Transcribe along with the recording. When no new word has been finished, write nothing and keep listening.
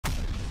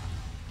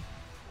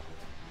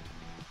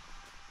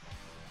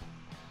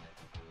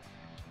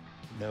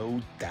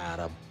No doubt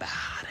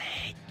about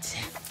it.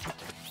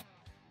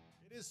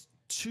 It is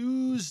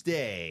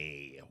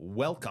Tuesday.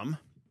 Welcome.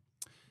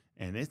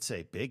 And it's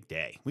a big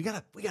day. We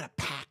got a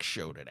packed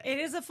show today. It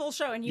is a full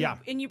show, and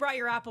you brought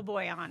your Apple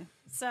Boy on.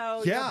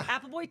 So yeah, your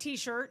Apple Boy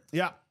T-shirt.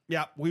 Yeah.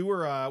 We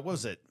were what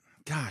was it?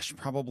 Gosh,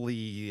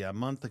 probably a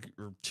month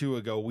or two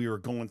ago. We were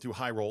going through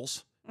High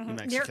Rolls in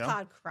Mexico, Near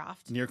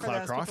Cloudcroft. Near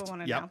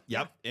Cloudcroft.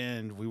 Yep.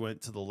 And we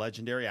went to the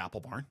legendary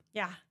Apple Barn.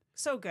 Yeah,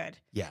 so good.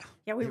 Yeah.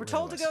 We were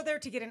told to go there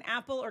to get an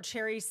apple or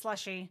cherry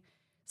slushie,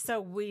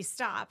 so we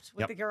stopped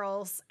with the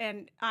girls,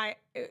 and I,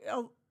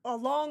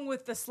 along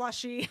with the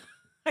slushie.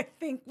 I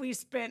think we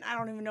spent, I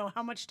don't even know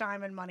how much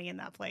time and money in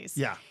that place.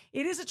 Yeah.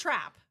 It is a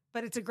trap,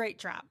 but it's a great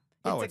trap.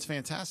 It's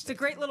fantastic. It's a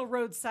great little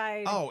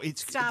roadside.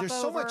 There's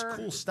so much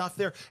cool stuff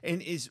there.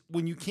 And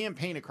when you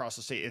campaign across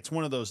the state, it's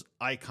one of those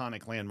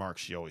iconic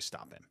landmarks you always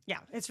stop in. Yeah,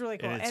 it's really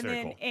cool. And it's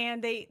very cool.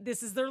 And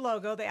this is their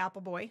logo, the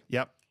Apple Boy.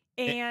 Yep.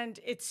 And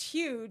it's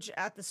huge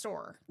at the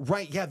store.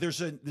 Right. Yeah.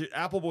 The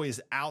Apple Boy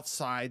is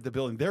outside the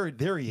building.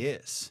 There he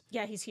is.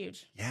 Yeah, he's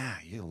huge. Yeah.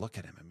 You look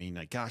at him. I mean,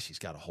 gosh, he's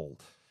got a whole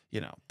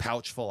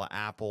pouch full of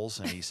apples,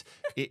 and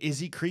is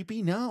he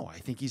creepy? No, I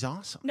think he's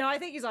awesome. No, I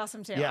think he's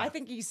awesome too. Yeah. I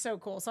think he's so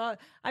cool. So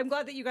I'm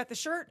glad that you got the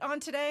shirt on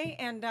today.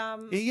 And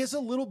he has a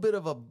little bit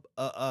of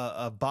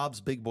a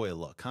Bob's Big Boy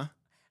look, huh?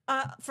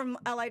 From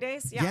LA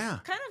Days, yeah. Kind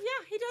of,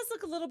 yeah. He does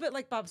look a little bit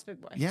like Bob's Big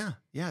Boy. Yeah.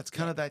 It's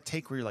kind of that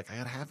take where you're like, I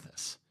gotta have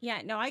this.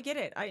 Yeah, no, I get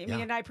it. I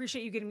mean, and I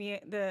appreciate you getting me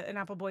an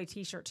Apple Boy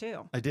T-shirt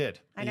too. I did.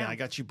 I know. Yeah, I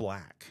got you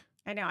black.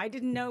 I know. I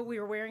didn't know we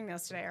were wearing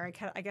those today, or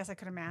I guess I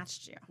could have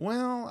matched you.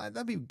 Well,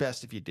 that'd be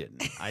best if you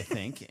didn't, I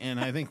think. And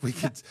I think we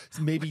could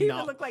maybe we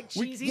not look like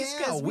cheesies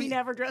because we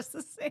never dress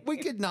the same. We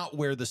could not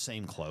wear the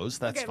same clothes.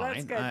 That's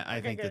fine. That's I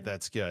think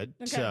that's good.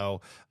 Okay.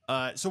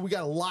 So we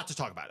got a lot to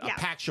talk about. A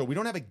packed show. We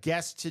don't have a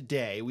guest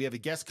today. We have a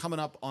guest coming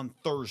up on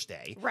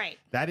Thursday. Right.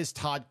 That is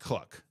Todd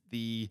Cook,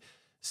 the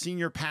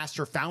senior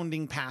pastor,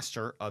 founding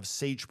pastor of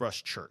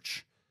Sagebrush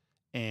Church.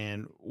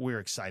 And we're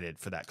excited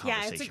for that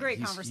conversation. Yeah, it's a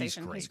great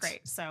conversation. He's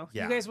great. So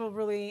you guys will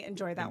really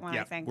enjoy that one,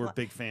 I think. We're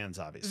big fans,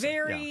 obviously.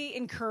 Very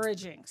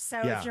encouraging. So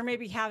if you're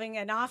maybe having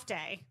an off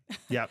day,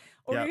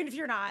 or even if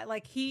you're not,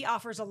 he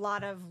offers a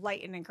lot of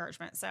light and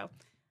encouragement. So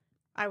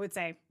I would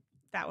say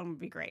that one would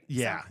be great.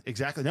 Yeah,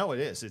 exactly. No,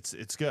 it is.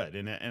 It's good.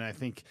 And I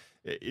think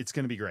it's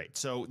going to be great.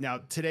 So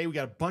now today we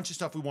got a bunch of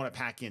stuff we want to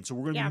pack in. So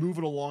we're going to be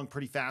moving along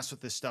pretty fast with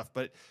this stuff.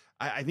 But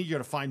I think you're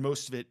going to find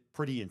most of it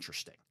pretty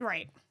interesting.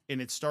 Right. And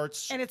it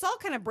starts. And it's all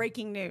kind of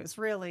breaking news,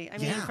 really. I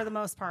mean, for the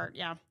most part.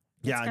 Yeah.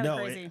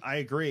 I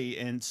agree.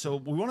 And so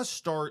we want to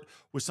start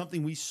with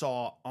something we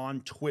saw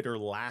on Twitter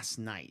last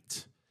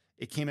night.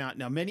 It came out.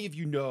 Now, many of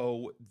you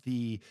know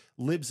the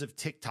Libs of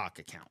TikTok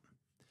account.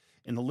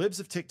 And the Libs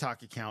of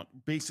TikTok account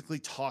basically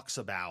talks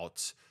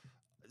about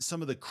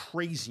some of the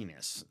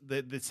craziness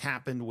that's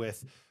happened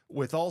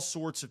with all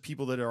sorts of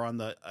people that are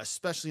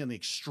especially on the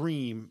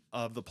extreme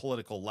of the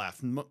political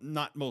left,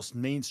 not most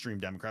mainstream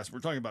Democrats. We're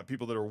talking about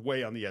people that are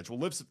way on the edge. Well,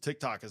 Libs of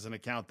TikTok is an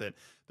account that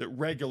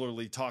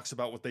regularly talks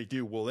about what they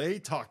do. Well, they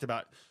talked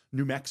about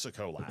New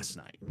Mexico last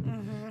night.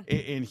 Mm-hmm.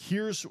 And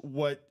here's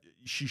what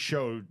she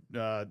showed,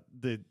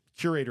 the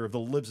curator of the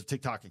Libs of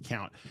TikTok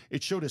account.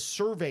 It showed a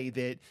survey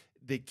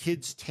that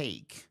kids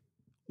take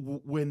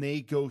when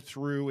they go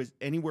through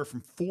anywhere from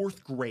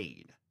fourth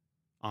grade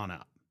on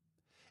up.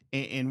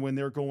 And when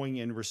they're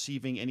going and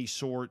receiving any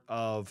sort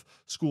of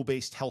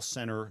school-based health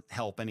center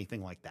help,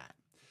 anything like that.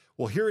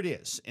 Well, here it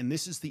is. And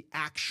this is the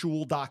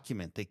actual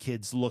document that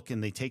kids look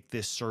and they take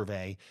this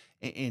survey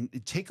and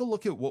take a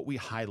look at what we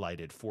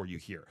highlighted for you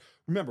here.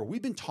 Remember,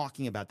 we've been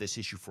talking about this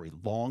issue for a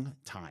long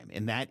time,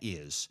 and that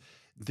is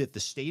that the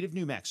state of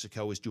New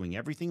Mexico is doing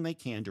everything they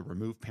can to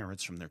remove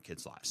parents from their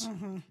kids' lives.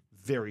 Mm-hmm.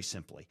 Very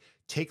simply.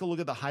 Take a look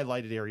at the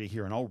highlighted area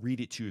here, and I'll read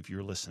it to you if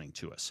you're listening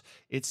to us.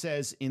 It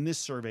says in this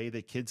survey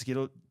that kids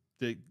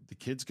the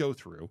kids go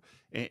through,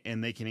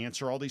 and they can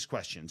answer all these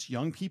questions.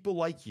 Young people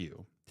like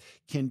you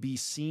can be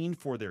seen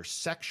for their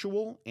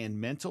sexual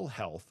and mental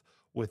health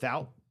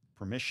without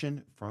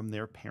permission from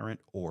their parent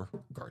or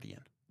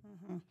guardian.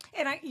 Mm-hmm.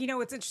 And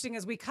what's interesting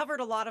is we covered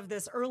a lot of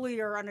this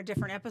earlier on a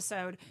different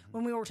episode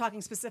when we were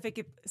talking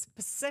specific.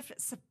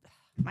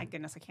 My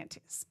goodness, I can't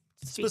speak.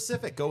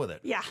 Specific, go with it.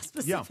 Yeah,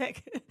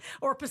 specific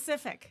or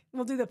Pacific.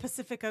 We'll do the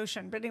Pacific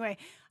Ocean. But anyway,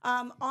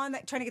 on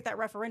that, trying to get that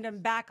referendum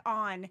back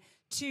on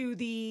for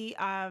the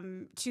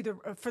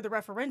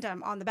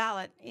referendum on the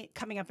ballot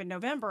coming up in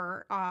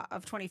November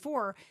of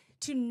 24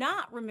 to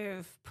not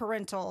remove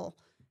parental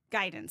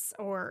guidance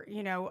or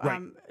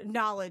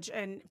knowledge,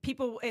 and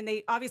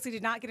they obviously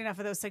did not get enough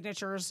of those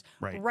signatures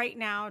right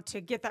now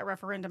to get that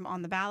referendum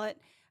on the ballot.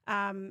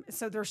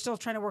 So they're still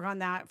trying to work on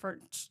that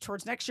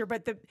towards next year.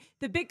 But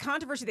the big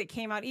controversy that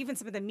came out, even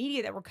some of the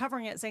media that were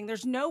covering it, saying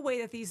there's no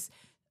way that these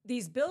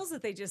bills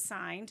that they just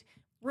signed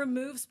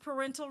removes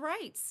parental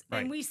rights.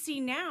 Right. And we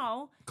see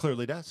now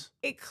clearly does.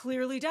 It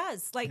clearly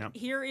does.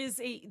 Here is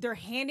they're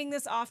handing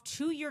this off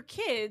to your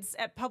kids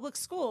at public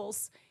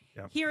schools,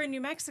 here in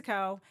New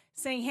Mexico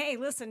saying, hey,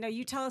 listen, no,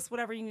 you tell us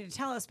whatever you need to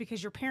tell us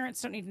because your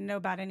parents don't need to know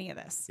about any of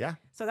this. Yeah.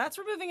 So that's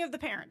removing of the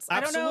parents.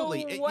 Absolutely.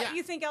 I don't know what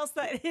you think else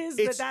that is,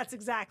 but that's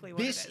exactly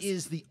what it is. This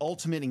is the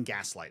ultimate in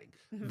gaslighting.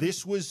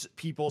 This was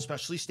people,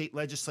 especially state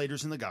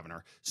legislators and the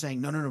governor, saying,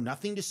 no,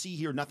 nothing to see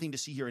here, nothing to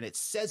see here. And it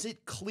says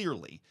it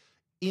clearly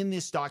in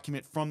this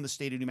document from the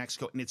state of New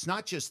Mexico. And it's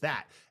not just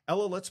that.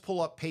 Ella, let's pull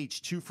up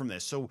page 2 from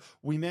this. So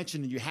we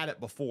mentioned, and you had it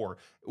before,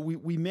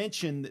 we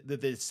mentioned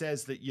that it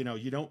says that, you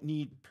don't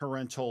need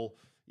parental,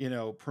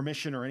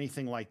 permission or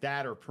anything like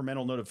that, or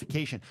parental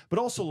notification. But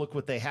also look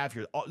what they have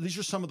here. These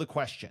are some of the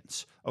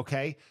questions,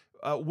 okay?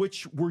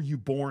 Which were you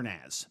born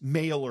as,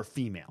 male or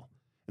female?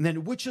 And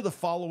then which of the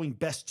following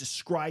best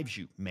describes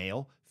you,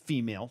 male,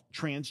 female,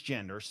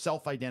 transgender,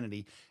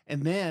 self-identity?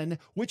 And then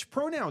which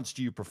pronouns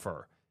do you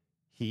prefer?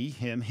 He,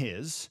 him,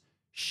 his,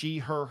 she,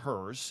 her,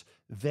 hers,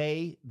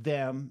 they,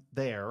 them,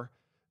 their.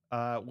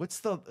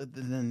 What's the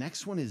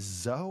next one is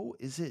Zoe?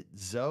 Is it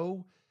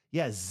Zoe?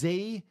 Yeah,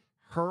 they,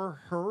 her,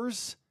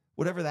 hers,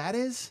 whatever that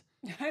is.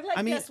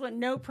 I mean, this one,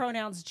 no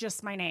pronouns,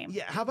 just my name.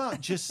 Yeah, how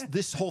about just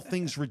this whole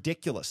thing's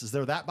ridiculous? Is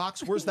there that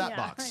box? Where's that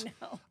box?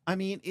 I know. I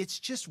mean, it's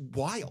just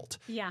wild.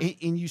 Yeah.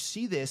 And you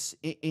see this,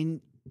 and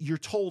you're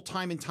told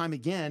time and time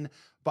again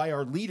by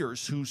our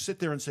leaders who sit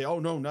there and say, oh,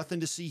 no,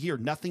 nothing to see here,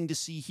 nothing to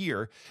see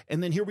here.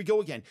 And then here we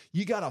go again.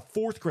 You got a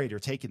 4th grader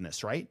taking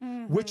this, right?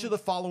 Which of the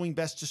following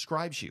best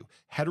describes you?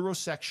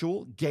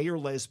 Heterosexual, gay or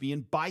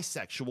lesbian,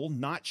 bisexual,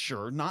 not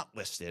sure, not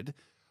listed.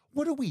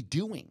 What are we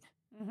doing?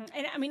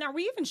 And I mean, are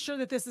we even sure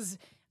that this is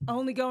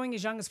only going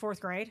as young as 4th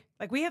grade?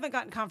 Like, we haven't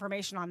gotten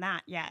confirmation on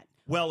that yet.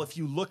 Well, if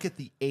you look at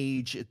the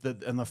age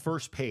on the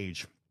first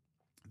page,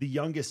 the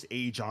youngest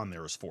age on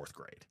there is 4th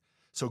grade.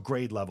 So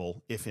grade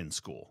level, if in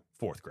school,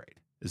 4th grade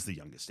is the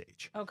youngest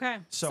age. Okay.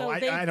 So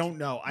I don't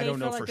know. I don't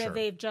know for sure.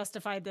 They've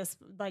justified this,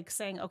 like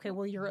saying, okay,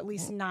 well, you're at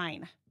least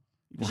 9.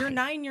 Because you're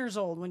 9 years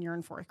old when you're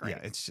in 4th grade.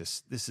 Yeah, it's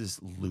just, this is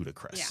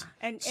ludicrous.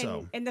 Yeah,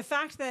 and the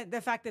fact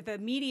that the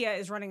media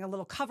is running a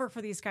little cover for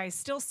these guys,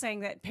 still saying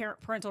that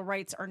parental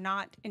rights are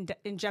not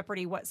in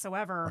jeopardy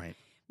whatsoever. Right.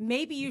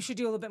 Maybe you should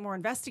do a little bit more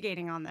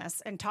investigating on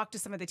this and talk to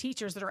some of the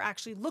teachers that are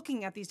actually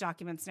looking at these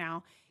documents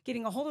now,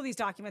 getting a hold of these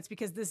documents,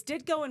 because this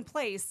did go in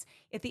place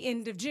at the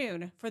end of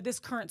June for this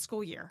current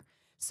school year.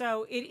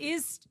 So it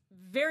is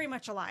very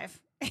much alive.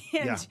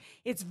 And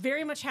it's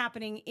very much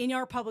happening in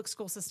our public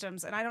school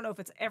systems. And I don't know if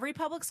it's every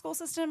public school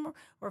system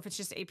or if it's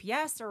just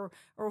APS or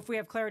if we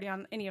have clarity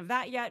on any of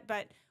that yet,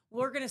 but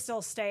we're going to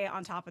still stay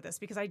on top of this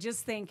because I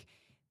just think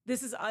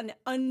this is an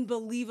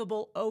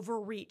unbelievable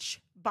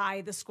overreach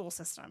by the school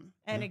system.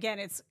 And again,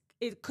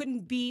 it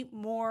couldn't be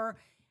more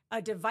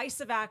a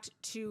divisive act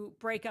to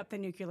break up the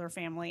nuclear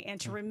family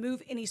and to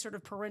remove any sort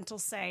of parental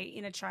say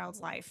in a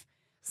child's life.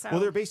 So,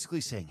 well, they're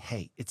basically saying,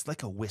 hey, it's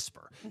like a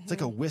whisper. It's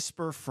like a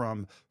whisper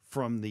from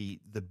the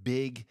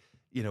big,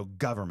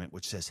 government,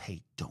 which says,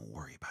 hey, don't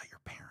worry about your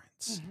parents.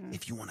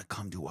 If you want to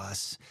come to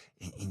us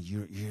and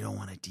you don't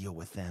want to deal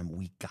with them,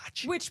 we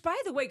got you. Which, by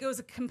the way,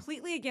 goes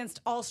completely against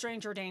all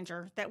stranger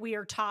danger that we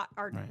are taught,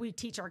 we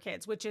teach our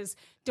kids, which is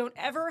don't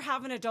ever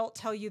have an adult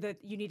tell you that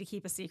you need to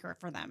keep a secret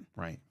for them.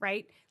 Right.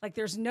 Right? Like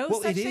there's no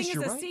such thing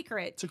as a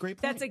secret. It's a great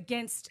point. That's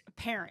against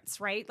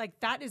parents, right? Like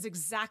that is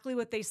exactly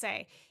what they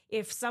say.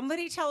 If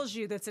somebody tells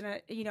you that's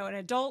an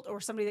adult or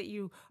somebody that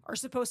you are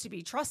supposed to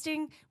be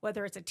trusting,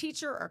 whether it's a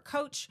teacher or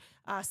coach,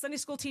 a Sunday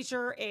school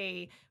teacher,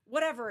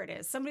 whatever it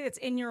is, somebody that's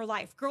in your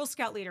life, Girl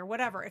Scout leader,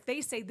 whatever, if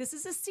they say this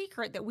is a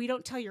secret that we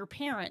don't tell your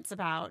parents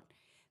about,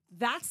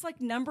 that's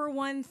like number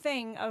one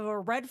thing of a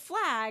red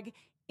flag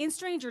in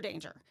stranger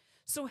danger.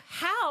 So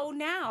how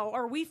now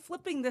are we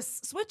flipping this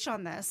switch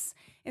on this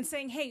and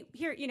saying, hey,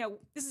 here,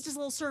 this is just a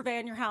little survey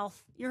on your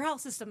health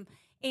system,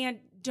 and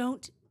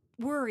don't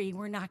worry,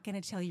 we're not going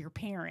to tell your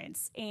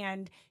parents,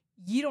 and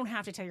you don't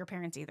have to tell your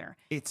parents either.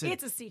 It's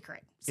a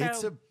secret.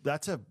 So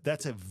that's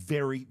a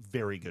very,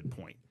 very good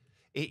point.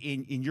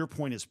 In your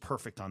point is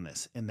perfect on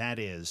this, and that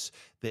is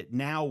that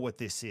now what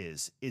this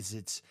is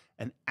it's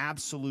an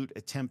absolute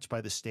attempt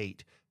by the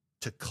state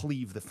to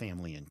cleave the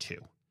family in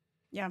two.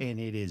 Yeah. And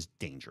it is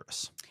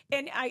dangerous.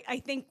 And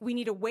I think we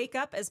need to wake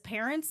up as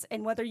parents,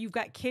 and whether you've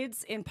got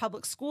kids in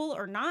public school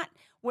or not,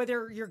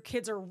 whether your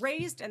kids are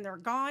raised and they're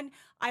gone.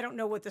 I don't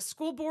know what the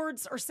school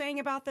boards are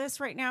saying about this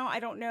right now. I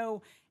don't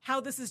know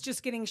how this is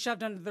just getting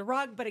shoved under the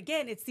rug. But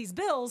again, it's these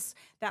bills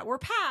that were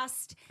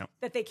passed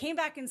that they came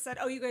back and said,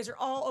 oh, you guys are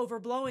all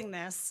overblowing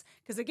this.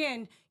 Because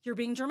again, you're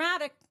being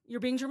dramatic. You're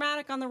being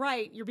dramatic on the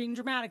right. You're being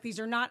dramatic. These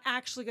are not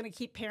actually going to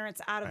keep parents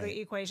out of the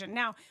equation.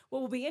 Now,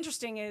 what will be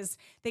interesting is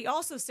they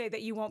also say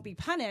that you won't be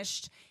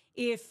punished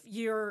if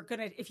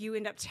you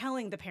end up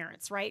telling the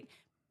parents, right?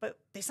 But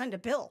they signed a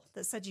bill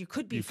that said you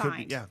could be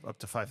fined. Up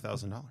to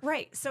 $5,000.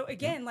 Right. So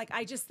again,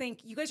 I just think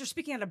you guys are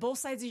speaking out of both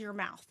sides of your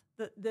mouth.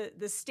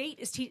 The state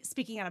is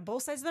speaking out of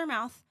both sides of their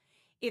mouth.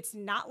 It's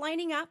not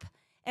lining up.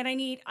 And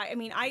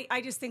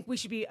I just think we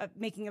should be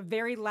making a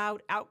very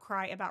loud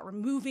outcry about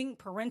removing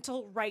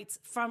parental rights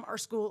from our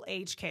school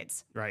age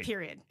kids. Right.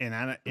 Period.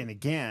 And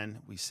again,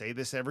 we say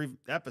this every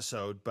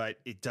episode, but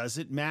it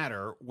doesn't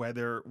matter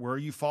where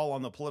you fall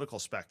on the political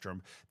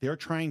spectrum. They're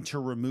trying to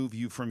remove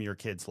you from your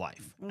kid's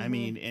life. I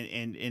mean,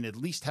 and at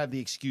least have the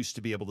excuse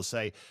to be able to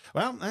say,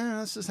 well,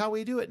 this is how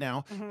we do it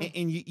now.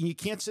 And you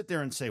can't sit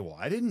there and say, well,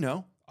 I didn't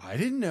know.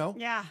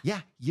 Yeah.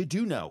 Yeah, you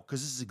do know,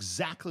 because this is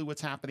exactly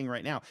what's happening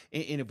right now.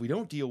 And if we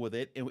don't deal with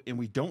it and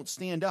we don't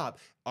stand up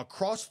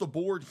across the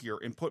board here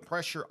and put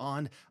pressure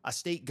on a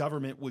state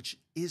government, which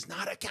is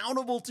not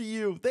accountable to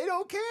you, they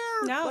don't care.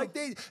 No. Like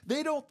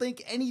they don't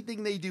think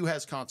anything they do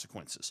has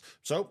consequences.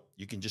 So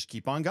you can just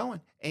keep on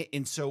going.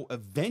 And so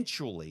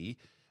eventually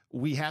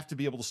we have to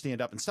be able to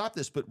stand up and stop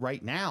this. But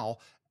right now,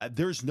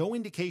 there's no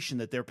indication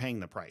that they're paying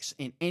the price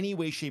in any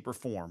way, shape, or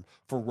form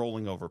for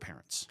rolling over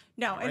parents.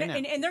 No, and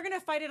they're going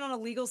to fight it on a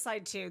legal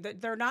side too. That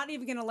they're not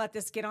even going to let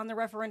this get on the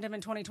referendum in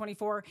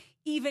 2024,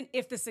 even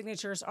if the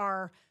signatures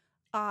are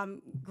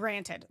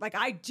granted. Like,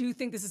 I do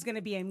think this is going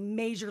to be a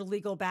major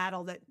legal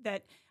battle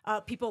that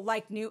people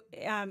like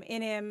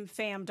nmfam.org,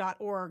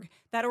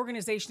 that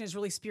organization is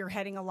really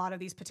spearheading a lot of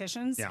these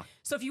petitions. Yeah.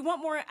 So if you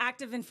want more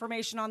active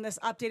information on this,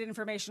 updated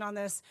information on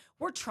this,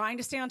 we're trying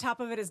to stay on top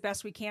of it as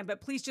best we can,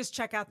 but please just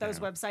check out those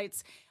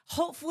websites.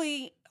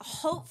 Hopefully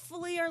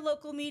our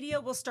local media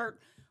will start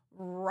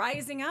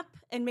rising up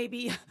and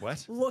maybe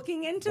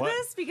looking into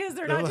this, because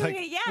they're not doing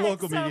it yet.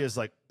 Local media is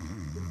like...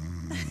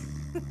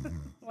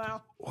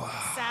 Well,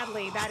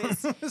 sadly,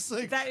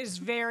 that is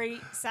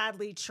very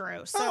sadly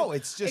true. So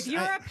it's just, if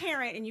you're a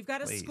parent and you've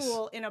got a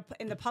school in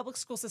the public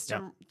school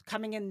system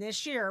coming in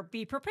this year,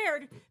 be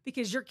prepared,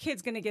 because your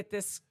kid's going to get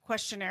this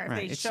questionnaire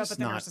if they show up at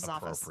the nurse's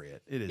office.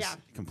 It is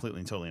completely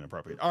and totally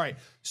inappropriate. All right,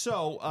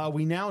 so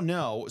we now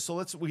know. So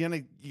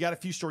you got a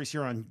few stories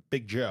here on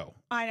Big Joe.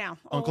 I know.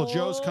 Uncle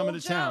Joe's coming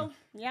to town.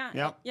 Yeah.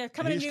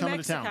 Coming to New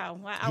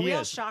Mexico. Are we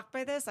all shocked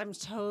by this? I'm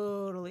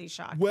totally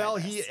shocked. Well,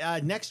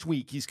 next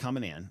week he's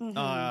coming in.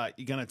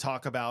 You're going to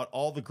talk about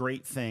all the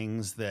great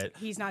things that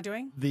he's not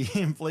doing. The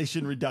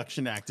Inflation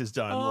Reduction Act has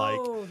done.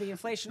 The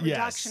Inflation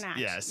Reduction Act.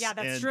 Yes. Yeah,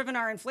 that's driven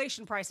our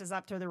inflation prices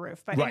up through the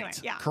roof. But anyway,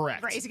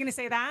 correct. Right. Is he going to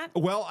say that?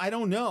 Well, I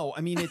don't know.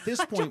 I mean, at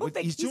this point,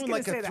 he's doing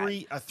like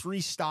a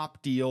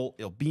three-stop deal.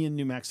 It'll be in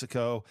New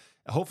Mexico.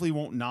 Hopefully he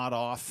won't nod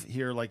off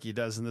here like he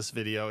does in this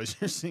video, as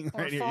you're seeing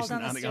right here. Fall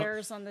down the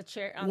stairs on the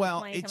chair.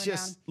 It's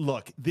just,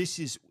 look,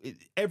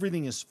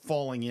 everything is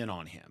falling in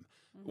on him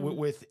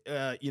with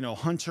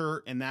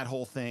Hunter and that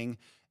whole thing.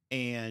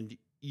 And,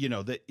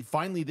 that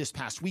finally this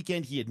past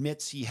weekend, he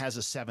admits he has a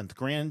 7th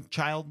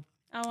grandchild.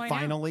 Oh, I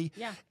finally.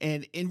 know. Yeah.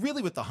 And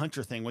really with the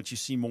Hunter thing, what you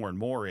see more and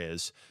more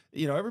is,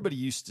 everybody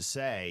used to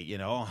say,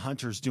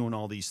 Hunter's doing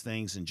all these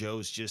things and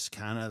Joe's just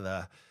kind of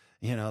the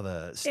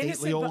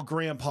stately old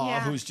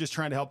grandpa who's just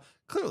trying to help.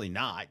 Clearly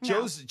not.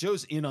 No.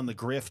 Joe's in on the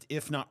grift,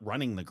 if not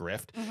running the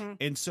grift.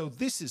 And so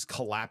this is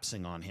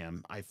collapsing on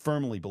him. I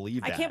firmly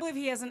believe that. I can't believe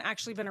he hasn't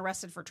actually been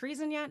arrested for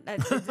treason yet.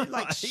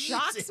 That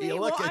shocks me.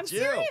 Well, I'm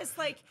serious.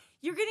 Like,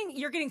 you're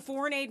getting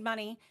foreign aid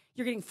money.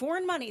 You're getting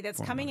foreign money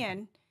that's coming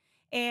in.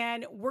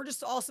 And we're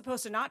just all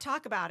supposed to not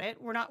talk about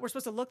it. We're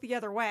supposed to look the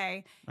other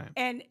way. Right.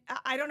 And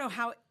I don't know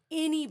how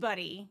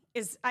anybody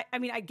is.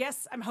 I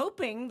guess I'm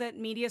hoping that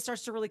media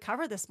starts to really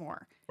cover this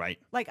more. Right.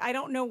 Like, I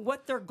don't know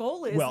what their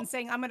goal is in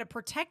saying, I'm going to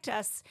protect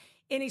us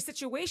in a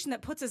situation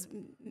that puts us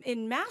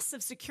in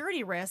massive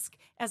security risk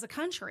as a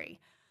country.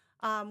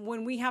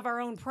 When we have our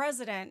own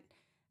president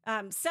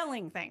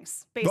selling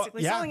things,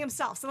 basically selling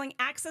himself, selling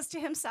access to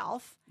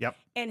himself. Yep.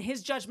 And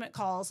his judgment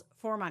calls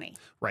for money.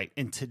 Right.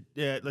 And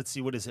let's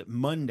see, what is it?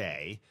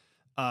 Monday,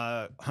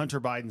 Hunter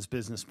Biden's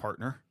business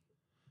partner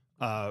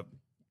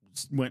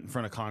went in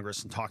front of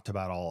Congress and talked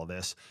about all of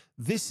this.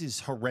 This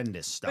is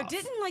horrendous stuff. But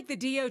didn't the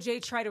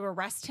DOJ try to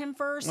arrest him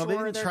first? Well, they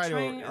didn't try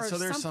to. So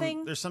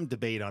there's some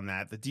debate on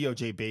that. The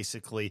DOJ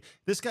basically,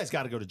 this guy's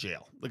got to go to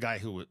jail. The guy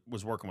who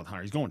was working with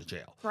Hunter, he's going to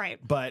jail. Right.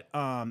 But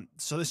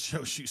so this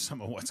shows you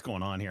some of what's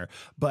going on here.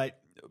 But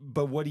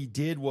what he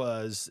did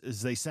is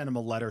they sent him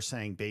a letter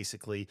saying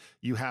basically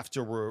you have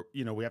to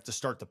we have to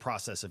start the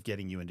process of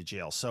getting you into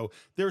jail. So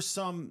there's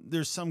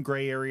some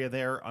gray area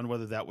there on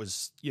whether that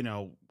was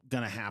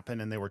going to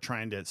happen, and they were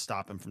trying to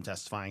stop him from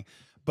testifying,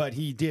 but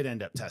he did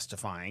end up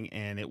testifying,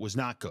 and it was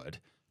not good,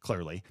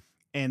 clearly.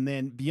 And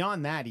then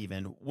beyond that,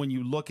 even when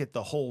you look at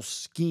the whole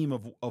scheme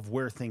of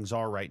where things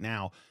are right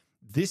now,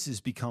 this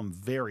has become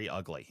very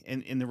ugly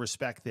in the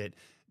respect that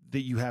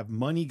you have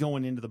money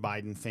going into the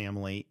Biden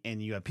family and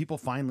you have people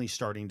finally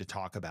starting to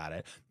talk about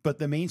it, but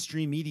the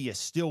mainstream media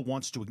still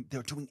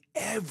they're doing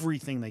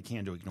everything they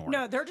can to ignore it.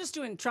 No, they're just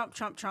doing Trump.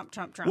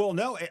 Well,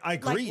 no, I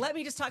agree. Let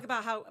me just talk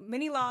about how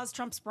many laws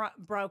Trump's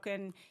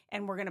broken,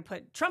 and we're going to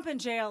put Trump in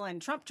jail and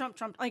Trump.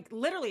 Like,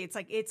 literally,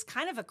 it's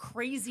kind of a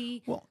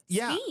crazy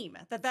scheme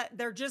that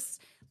they're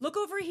just look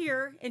over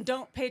here and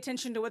don't pay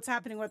attention to what's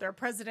happening with our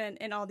president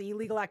and all the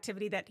illegal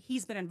activity that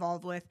he's been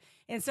involved with.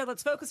 And so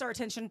let's focus our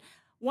attention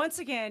once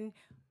again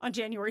on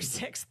January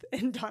 6th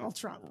and Donald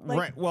Trump.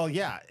 Right. Well,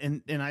 yeah.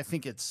 And I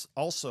think it's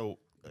also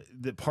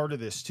the part of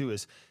this too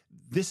is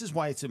this is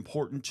why it's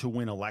important to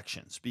win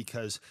elections,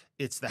 because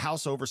it's the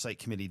House Oversight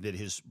Committee that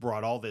has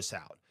brought all this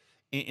out.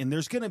 And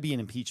there's going to be an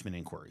impeachment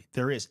inquiry.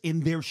 There is,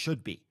 and there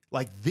should be.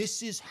 Like,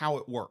 this is how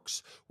it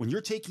works. When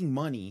you're taking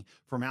money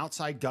from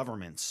outside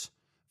governments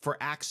for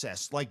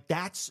access, like,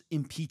 that's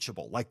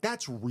impeachable. Like,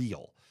 that's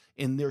real.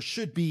 And there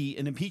should be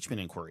an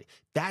impeachment inquiry.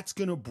 That's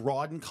going to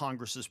broaden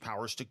Congress's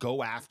powers to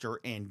go after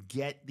and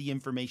get the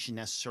information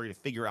necessary to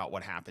figure out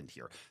what happened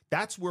here.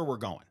 That's where we're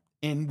going.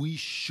 And we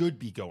should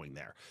be going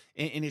there.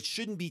 And it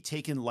shouldn't be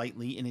taken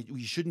lightly, and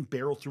we shouldn't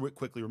barrel through it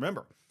quickly.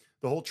 Remember,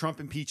 the whole Trump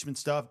impeachment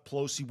stuff,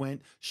 Pelosi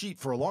went,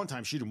 for a long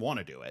time, she didn't want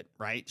to do it,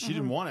 right? She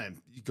didn't want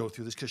to go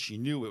through this because she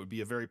knew it would be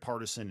a very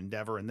partisan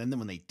endeavor. And then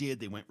when they did,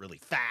 they went really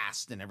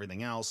fast and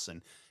everything else.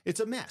 And it's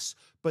a mess.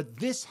 But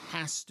this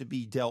has to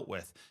be dealt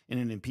with in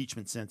an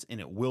impeachment sense, and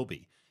it will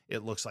be.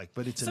 It looks like,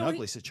 but it's an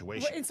ugly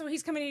situation. And so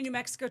he's coming to New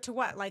Mexico to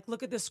what? Like,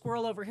 look at this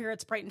squirrel over here.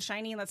 It's bright and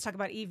shiny. And let's talk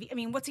about EV. I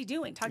mean, what's he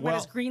doing? Talking about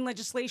his green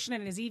legislation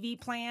and his EV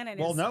plan. And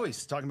no,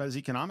 he's talking about his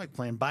economic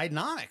plan.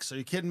 Bidenomics. Are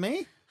you kidding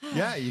me?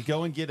 Yeah, you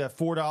go and get a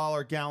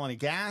 $4 gallon of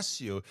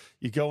gas. You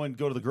go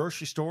to the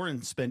grocery store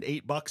and spend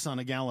 $8 on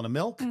a gallon of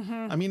milk.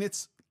 I mean,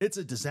 it's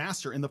a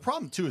disaster. And the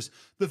problem too is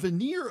the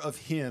veneer of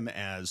him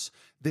as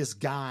this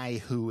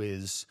guy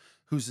who's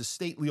a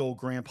stately old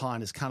grandpa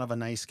and is kind of a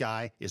nice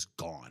guy is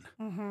gone.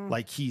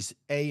 Like, he's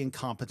A,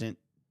 incompetent,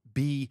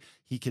 B,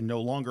 he can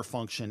no longer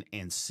function,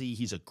 and C,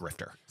 he's a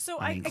grifter. So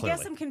I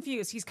guess I'm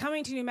confused. He's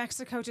coming to New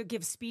Mexico to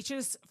give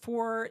speeches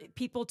for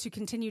people to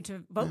continue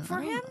to vote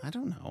for him? I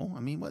don't know. I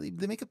mean,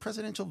 they make a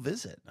presidential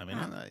visit. I mean,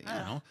 you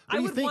know. What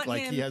do you think?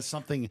 Like, he has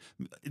something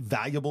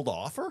valuable to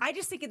offer? I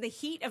just think in the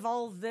heat of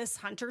all of this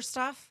Hunter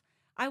stuff,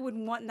 I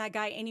wouldn't want that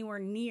guy anywhere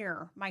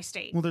near my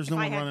state. Well, there's no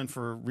one running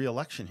for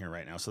re-election here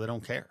right now, so they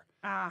don't care.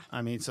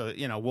 I mean, so,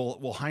 you know,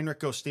 will Heinrich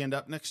go stand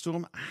up next to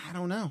him? I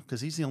don't know, because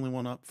he's the only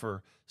one up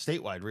for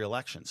statewide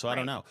re-election. So I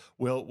don't know.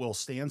 Will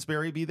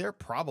Stansberry be there?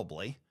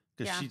 Probably,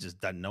 because she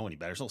just doesn't know any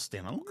better. She'll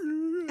stand on,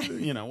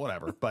 you know,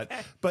 whatever.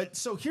 But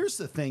so here's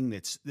the thing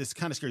that's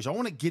kind of scary. So I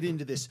want to get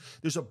into this.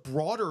 There's a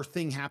broader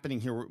thing happening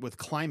here with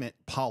climate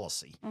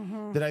policy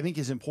that I think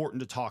is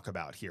important to talk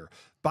about here.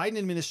 Biden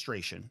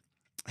administration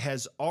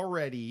has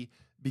already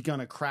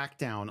begun a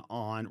crackdown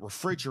on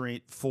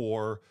refrigerant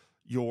for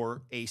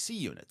your AC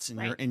units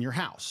in your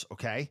house,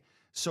 okay?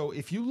 So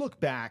if you look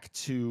back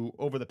to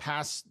over the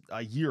past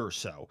year or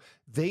so,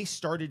 they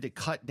started to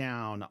cut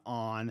down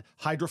on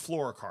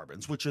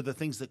hydrofluorocarbons, which are the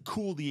things that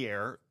cool the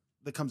air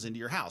that comes into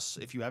your house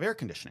if you have air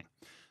conditioning.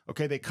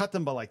 Okay, they cut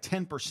them by like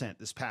 10%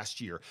 this past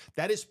year.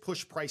 That has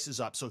pushed prices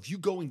up. So if you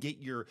go and get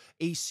your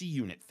AC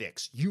unit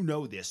fixed, you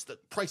know this, the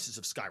prices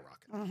have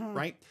skyrocketed,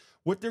 right?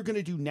 What they're going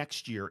to do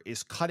next year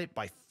is cut it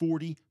by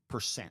 40%.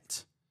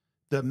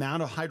 The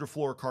amount of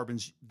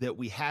hydrofluorocarbons that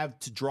we have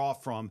to draw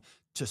from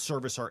to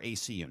service our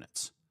AC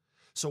units.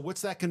 So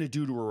what's that going to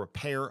do to a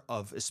repair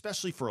of,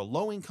 especially for a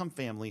low-income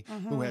family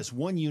who has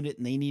one unit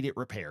and they need it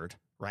repaired,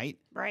 right?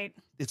 Right.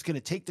 It's going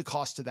to take the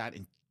cost of that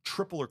and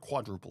triple or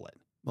quadruple it,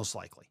 most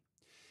likely.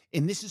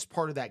 And this is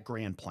part of that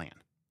grand plan,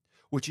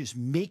 which is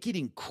make it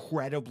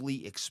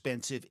incredibly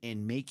expensive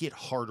and make it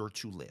harder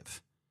to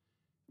live.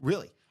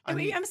 Really. I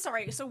mean, I'm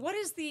sorry. So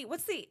what's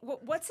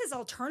his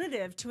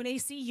alternative to an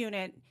AC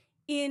unit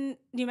in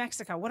New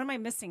Mexico? What am I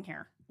missing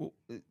here? Well,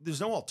 there's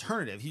no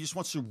alternative. He just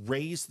wants to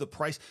raise the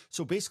price.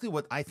 So basically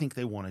what I think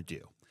they want to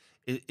do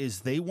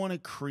is they want to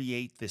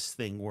create this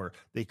thing where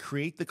they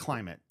create the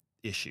climate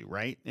issue,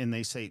 right? And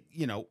they say,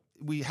 you know,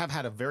 we have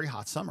had a very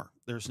hot summer.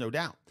 There's no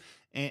doubt.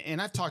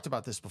 And I've talked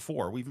about this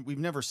before. We've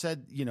never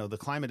said, you know, the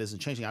climate isn't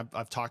changing.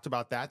 I've talked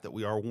about that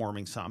we are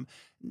warming some.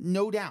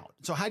 No doubt.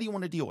 So how do you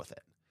want to deal with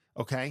it?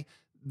 Okay.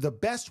 The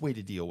best way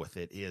to deal with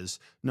it is,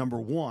 number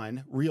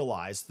one,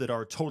 realize that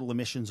our total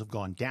emissions have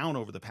gone down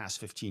over the past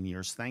 15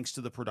 years thanks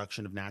to the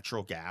production of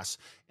natural gas.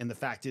 And the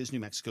fact is, New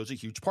Mexico is a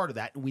huge part of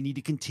that, and we need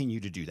to continue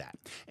to do that.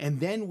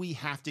 And then we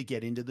have to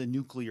get into the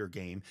nuclear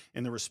game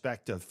in the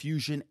respect of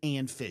fusion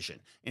and fission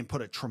and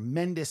put a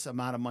tremendous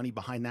amount of money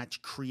behind that to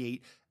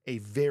create a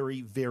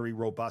very, very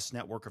robust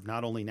network of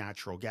not only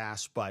natural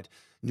gas, but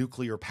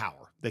nuclear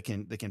power that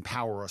can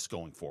power us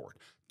going forward.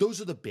 Those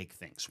are the big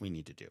things we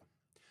need to do.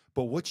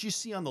 But what you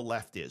see on the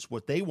left is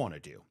what they want to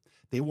do.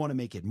 They want to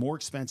make it more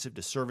expensive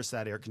to service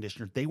that air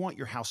conditioner. They want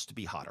your house to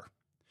be hotter.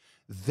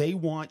 They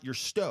want your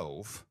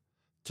stove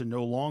to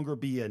no longer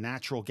be a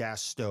natural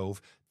gas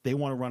stove. They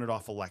want to run it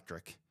off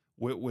electric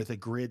with a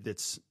grid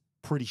that's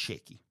pretty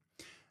shaky.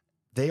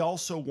 They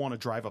also want to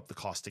drive up the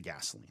cost of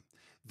gasoline.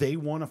 They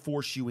want to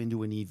force you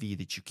into an EV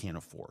that you can't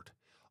afford.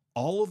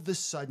 All of a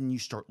sudden, you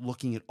start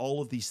looking at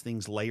all of these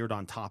things layered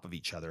on top of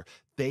each other.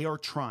 They are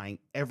trying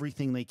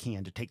everything they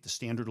can to take the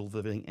standard of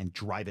living and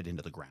drive it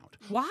into the ground.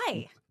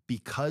 Why?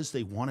 Because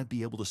they want to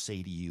be able to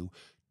say to you,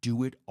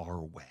 do it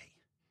our way.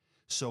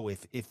 So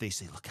if they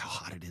say, look how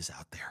hot it is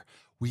out there,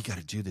 we got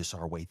to do this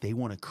our way. They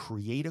want to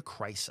create a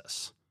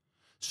crisis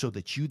so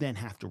that you then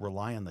have to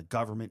rely on the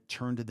government,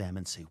 turn to them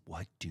and say,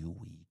 what do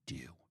we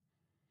do?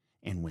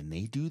 And when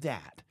they do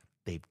that,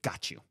 they've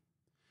got you.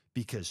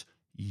 Because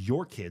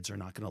your kids are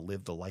not going to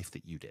live the life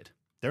that you did.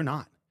 They're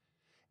not.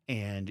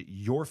 And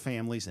your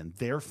families and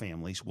their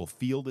families will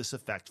feel this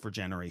effect for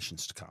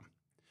generations to come.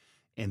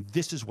 And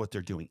this is what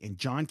they're doing. And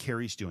John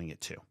Kerry's doing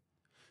it too.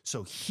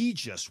 So he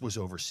just was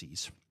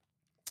overseas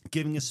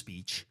giving a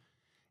speech.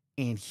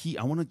 And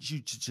I wanted you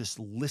to just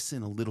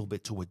listen a little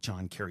bit to what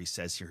John Kerry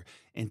says here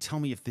and tell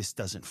me if this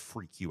doesn't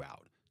freak you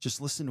out.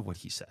 Just listen to what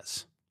he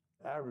says.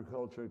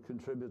 Agriculture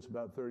contributes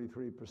about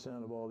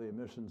 33% of all the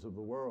emissions of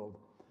the world.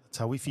 That's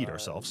how we feed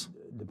ourselves.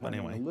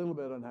 Depending a little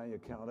bit on how you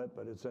count it,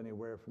 but it's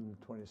anywhere from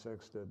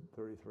 26 to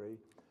 33.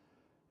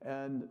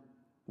 And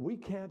we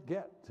can't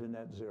get to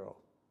net zero.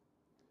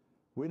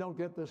 We don't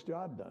get this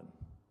job done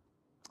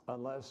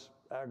unless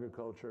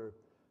agriculture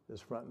is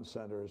front and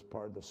center as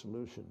part of the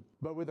solution.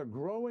 But with a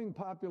growing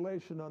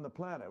population on the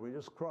planet, we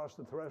just crossed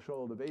the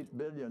threshold of 8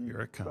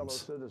 billion fellow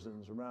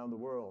citizens around the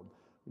world.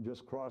 We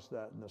just crossed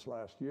that in this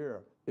last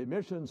year.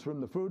 Emissions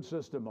from the food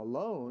system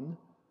alone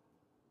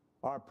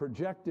are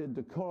projected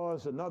to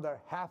cause another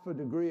 0.5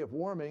 degrees of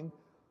warming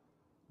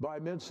by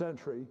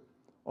mid-century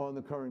on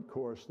the current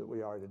course that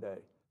we are today.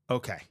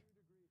 Okay.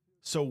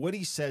 So what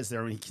he says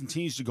there, and he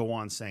continues to go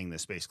on saying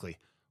this basically,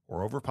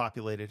 we're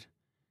overpopulated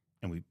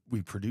and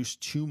we produce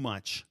too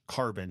much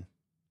carbon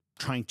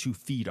trying to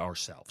feed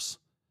ourselves.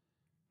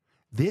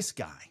 This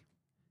guy,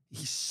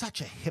 he's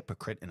such a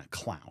hypocrite and a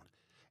clown.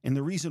 And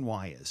the reason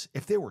why is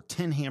if there were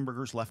 10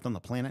 hamburgers left on the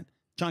planet,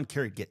 John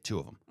Kerry'd get 2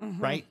 of them,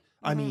 right?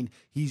 I mean,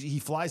 he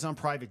flies on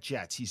private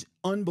jets. He's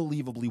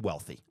unbelievably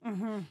wealthy.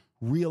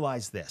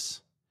 Realize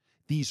this.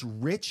 These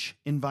rich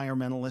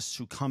environmentalists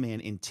who come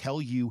in and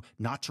tell you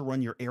not to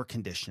run your air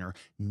conditioner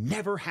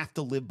never have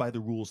to live by the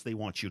rules they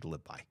want you to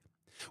live by.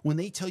 When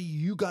they tell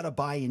you got to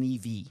buy an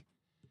EV,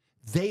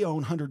 they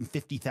own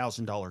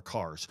 $150,000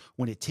 cars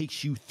when it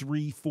takes you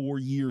 3-4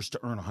 years to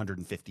earn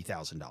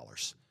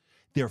 $150,000.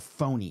 They're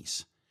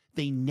phonies.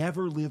 They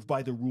never live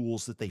by the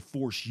rules that they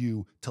force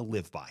you to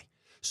live by.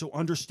 So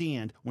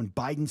understand when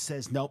Biden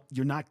says, nope,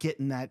 you're not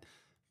getting that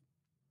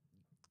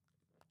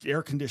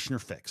air conditioner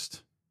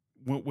fixed.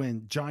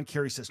 When John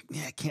Kerry says,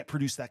 yeah, I can't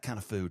produce that kind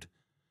of food.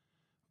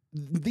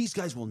 These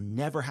guys will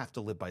never have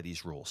to live by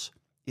these rules.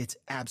 It's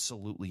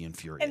absolutely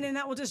infuriating. And then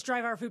that will just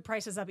drive our food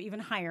prices up even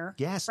higher.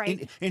 Yes.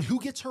 Right? And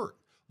who gets hurt?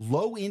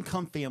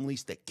 Low-income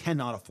families that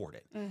cannot afford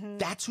it.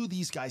 That's who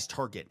these guys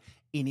target.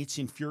 And it's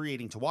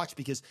infuriating to watch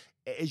because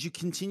as you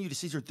continue to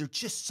see, they're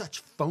just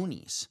such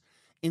phonies.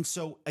 And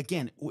so,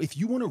 again, if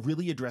you want to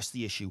really address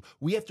the issue,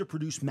 we have to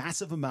produce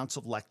massive amounts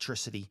of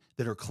electricity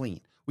that are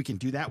clean. We can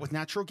do that with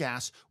natural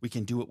gas. We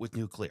can do it with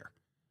nuclear.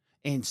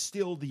 And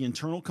still, the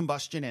internal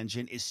combustion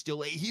engine is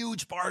still a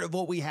huge part of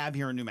what we have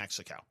here in New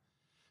Mexico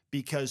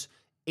because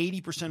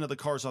 80% of the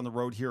cars on the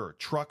road here are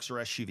trucks or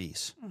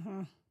SUVs.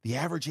 The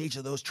average age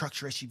of those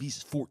trucks or SUVs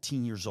is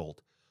 14 years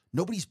old.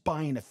 Nobody's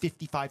buying a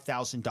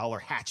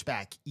 $55,000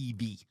 hatchback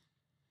EV.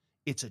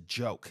 It's a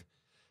joke.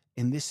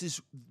 And this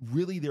is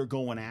really, they're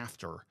going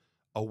after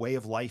a way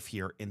of life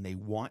here, and they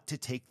want to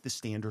take the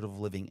standard of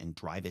living and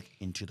drive it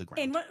into the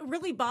ground. And what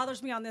really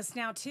bothers me on this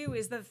now, too,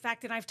 is the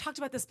fact that I've talked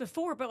about this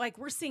before, but like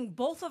we're seeing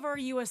both of our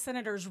U.S.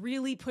 senators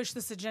really push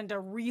this agenda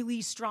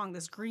really strong,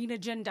 this green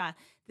agenda,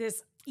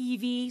 this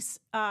EVs,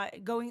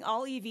 going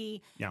all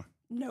EV,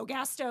 no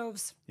gas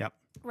stoves.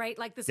 Right?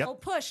 Like this whole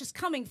push is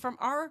coming from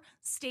our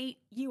state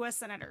U.S.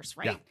 senators,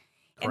 right?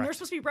 And they're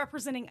supposed to be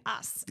representing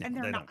us, and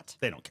they're not.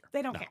 They don't care.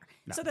 They don't care.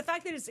 No. So the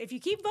fact that if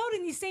you keep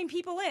voting these same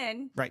people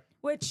in,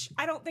 which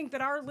I don't think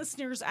that our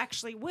listeners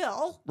actually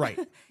will. Right.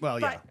 Well,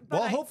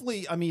 but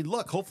hopefully, I mean,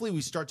 look, hopefully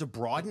we start to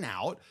broaden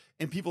out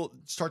and people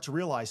start to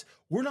realize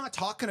we're not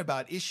talking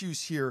about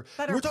issues here.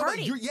 We're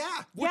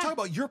talking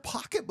about your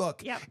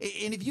pocketbook.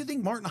 And if you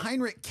think Martin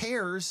Heinrich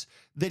cares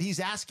that he's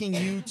asking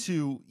you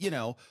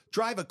to,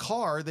 drive a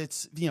car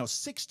that's,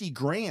 60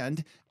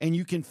 grand and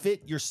you can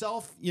fit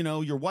yourself,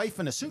 your wife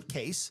in a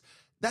suitcase,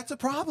 that's a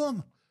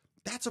problem.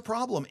 That's a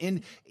problem.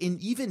 And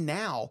even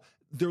now,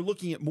 they're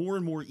looking at more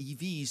and more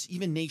EVs,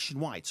 even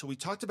nationwide. So we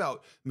talked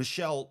about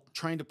Michelle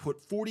trying to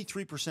put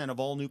 43%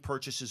 of all new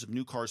purchases of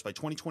new cars by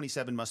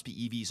 2027 must be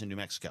EVs in New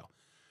Mexico.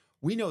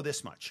 We know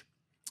this much.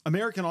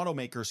 American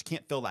automakers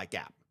can't fill that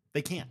gap.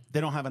 They can't.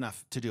 They don't have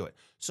enough to do it.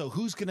 So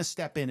who's going to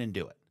step in and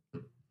do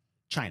it?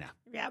 China.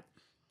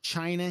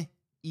 China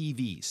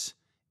EVs.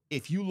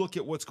 If you look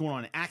at what's going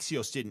on,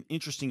 Axios did an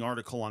interesting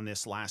article on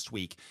this last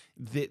week.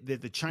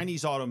 The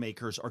Chinese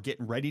automakers are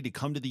getting ready to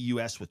come to the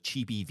U.S. with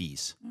cheap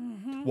EVs.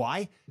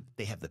 Why?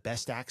 They have the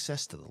best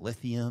access to the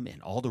lithium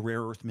and all the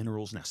rare earth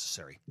minerals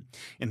necessary.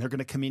 And they're going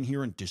to come in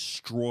here and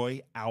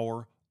destroy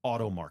our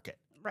auto market.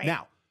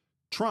 Now,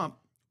 Trump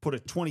put a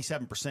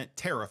 27%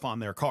 tariff on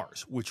their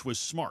cars, which was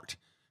smart.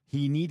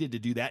 He needed to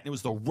do that, and it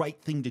was the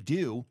right thing to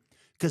do,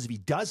 because if he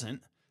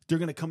doesn't, they're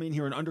going to come in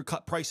here and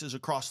undercut prices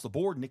across the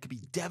board, and it could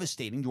be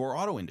devastating to our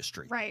auto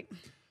industry.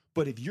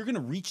 But if you're going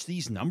to reach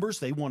these numbers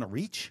they want to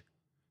reach,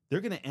 they're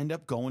going to end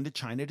up going to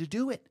China to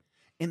do it.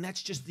 And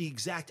that's just the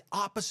exact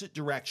opposite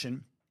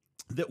direction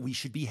that we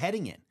should be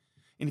heading in.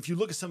 And if you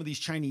look at some of these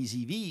Chinese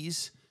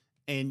EVs,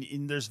 And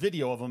there's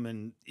video of them,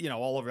 and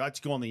all over. Let's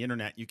go on the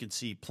internet. You can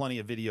see plenty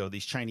of video of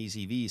these Chinese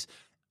EVs.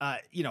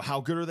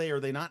 How good are they? Are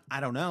they not? I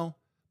don't know.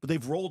 But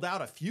they've rolled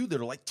out a few that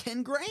are like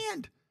 10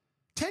 grand.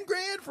 10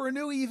 grand for a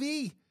new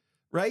EV,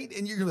 right?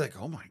 And you're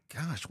like, oh my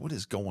gosh, what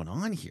is going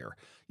on here?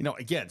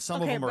 Again,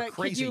 some of them are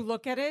crazy. Could you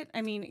look at it?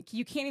 I mean,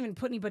 you can't even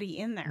put anybody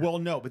in there. Well,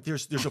 no, but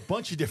there's a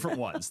bunch of different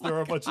ones. There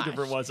are a bunch of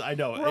different ones. I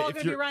know. We're all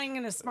going to be running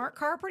in a smart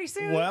car pretty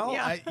soon. Well,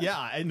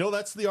 I know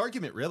that's the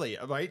argument, really,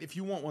 right? If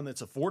you want one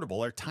that's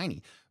affordable, they're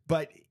tiny.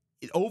 But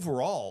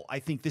overall, I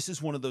think this is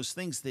one of those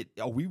things that,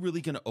 are we really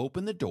going to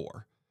open the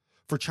door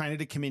for China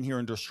to come in here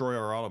and destroy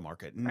our auto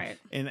market? And, right.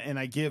 And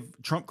I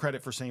give Trump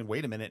credit for saying,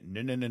 wait a minute,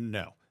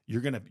 no. You're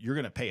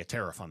gonna pay a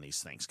tariff on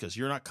these things because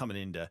you're not coming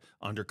in to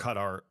undercut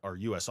our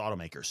U.S.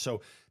 automakers.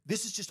 So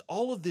this is just,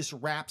 all of this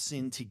wraps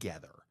in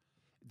together,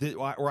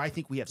 where I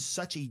think we have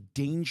such a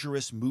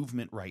dangerous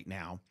movement right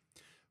now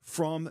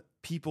from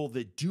people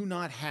that do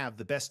not have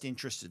the best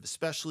interests of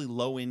especially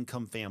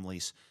low-income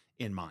families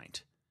in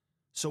mind.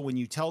 So when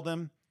you tell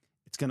them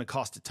it's going to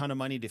cost a ton of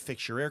money to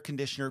fix your air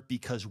conditioner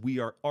because we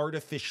are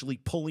artificially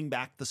pulling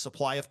back the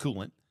supply of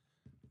coolant,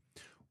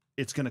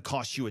 it's going to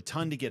cost you a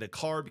ton to get a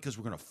car because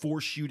we're going to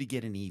force you to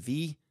get an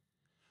EV.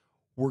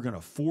 We're going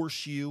to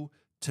force you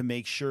to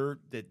make sure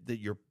that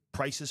your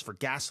prices for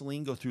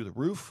gasoline go through the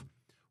roof.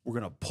 We're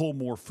going to pull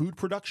more food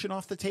production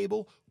off the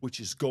table,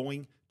 which is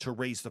going to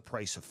raise the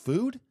price of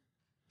food.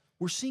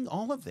 We're seeing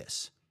all of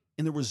this.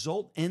 And the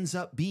result ends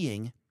up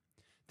being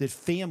that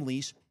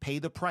families pay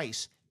the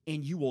price,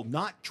 and you will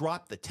not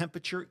drop the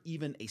temperature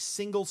even a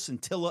single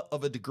scintilla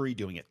of a degree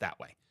doing it that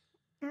way.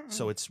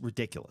 So it's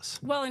ridiculous.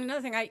 Well, and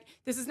another thing,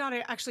 this is not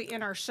actually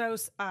in our show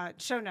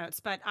notes,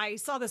 but I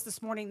saw this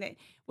morning that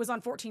was on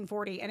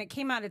 1440, and it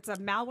came out. It's a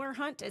malware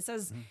hunt. It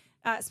says,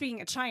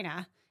 speaking of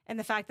China and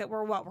the fact that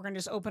we're going to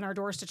just open our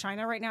doors to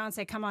China right now and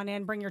say, come on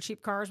in, bring your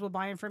cheap cars, we'll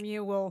buy them from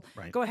you. We'll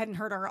go ahead and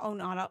hurt our own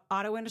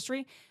auto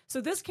industry.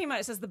 So this came out.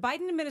 It says the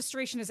Biden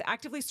administration is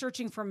actively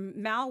searching for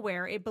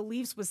malware it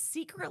believes was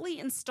secretly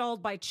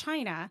installed by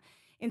China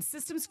in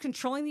systems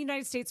controlling the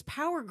United States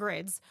power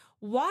grids,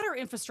 water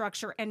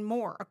infrastructure, and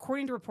more,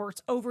 according to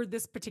reports over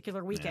this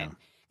particular weekend. Yeah.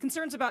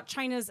 Concerns about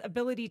China's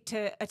ability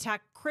to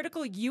attack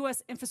critical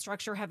U.S.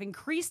 infrastructure have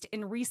increased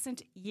in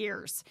recent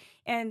years.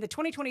 And the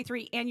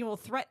 2023 annual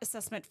threat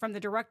assessment from the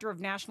Director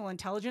of National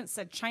Intelligence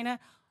said China,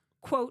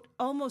 quote,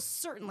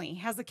 almost certainly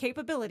has the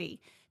capability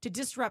to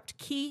disrupt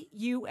key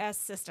U.S.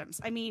 systems.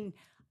 I mean,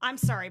 I'm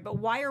sorry, but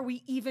why are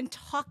we even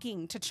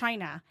talking to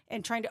China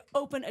and trying to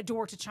open a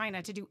door to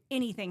China to do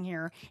anything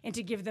here and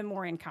to give them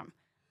more income?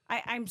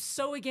 I'm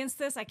so against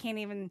this. I can't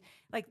even,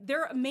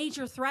 they're a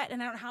major threat,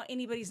 and I don't know how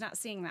anybody's not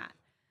seeing that.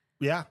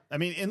 Yeah. I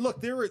mean, and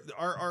look,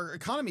 our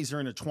economies are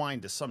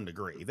intertwined to some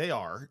degree. They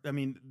are. I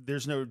mean,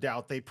 there's no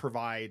doubt they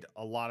provide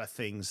a lot of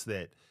things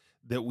that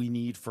we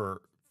need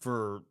for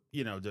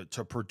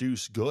to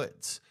produce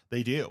goods.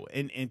 They do.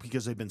 And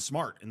because they've been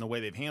smart in the way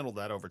they've handled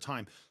that over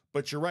time.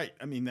 But you're right.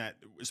 I mean, that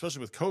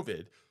especially with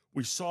COVID,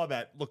 we saw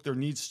that, look, there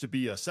needs to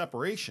be a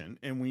separation,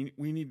 and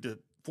we need to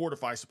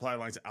fortify supply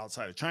lines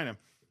outside of China.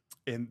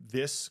 And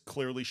this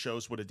clearly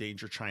shows what a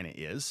danger China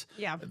is.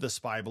 Yeah. The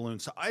spy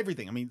balloons,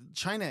 everything. I mean,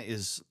 China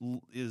is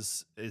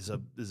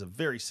a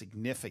very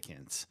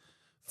significant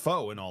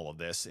foe in all of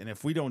this. And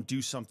if we don't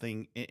do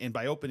something, and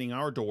by opening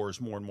our doors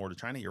more and more to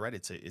China, you're right.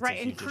 It's right,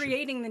 a and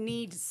creating issue. The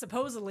need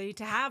supposedly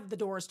to have the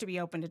doors to be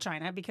open to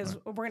China, because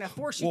we're going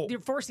to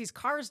force these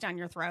cars down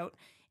your throat,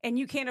 and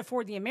you can't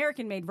afford the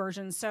American-made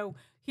version. So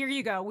here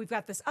you go. We've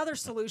got this other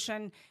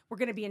solution. We're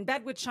going to be in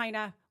bed with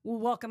China. We'll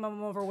welcome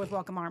them over with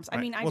welcome arms. I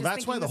mean,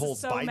 that's why the whole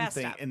Biden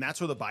thing, and that's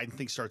where the Biden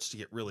thing starts to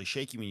get really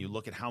shaky when you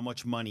look at how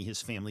much money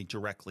his family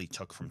directly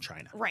took from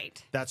China.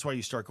 Right. That's why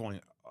you start going,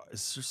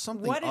 is there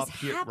something up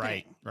here?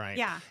 Happening? Right.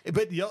 Yeah.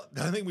 But the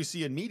other thing we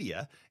see in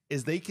media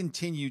is they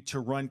continue to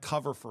run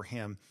cover for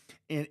him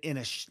in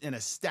a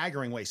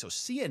staggering way. So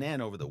CNN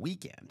over the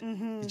weekend,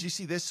 did you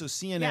see this? So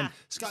CNN,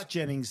 Scott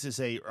Jennings is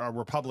a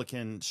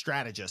Republican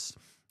strategist.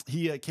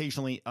 He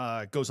occasionally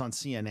goes on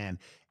CNN,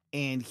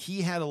 and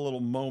he had a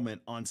little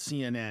moment on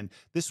CNN.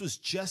 This was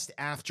just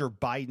after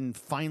Biden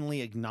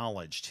finally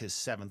acknowledged his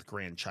 7th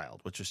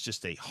grandchild, which was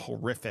just a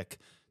horrific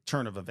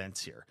turn of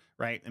events here,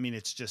 right? I mean,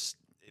 it's just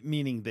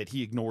meaning that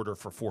he ignored her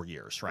for 4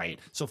 years, right?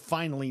 So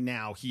finally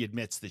now he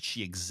admits that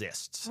she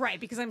exists. Right,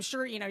 because I'm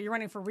sure, you're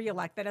running for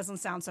reelect. That doesn't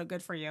sound so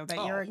good for you,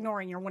 that you're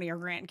ignoring one of your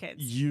grandkids.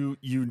 You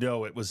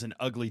know it was an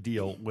ugly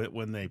deal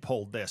when they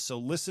pulled this. So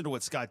listen to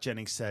what Scott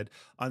Jennings said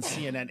on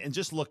CNN, and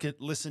just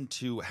listen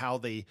to how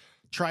they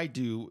tried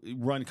to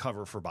run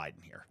cover for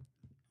Biden here.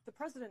 The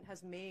president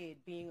has made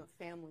being a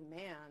family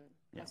man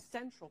a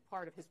central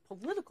part of his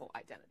political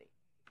identity.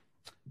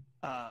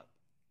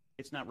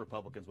 It's not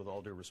Republicans, with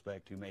all due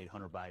respect, who made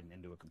Hunter Biden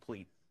into a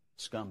complete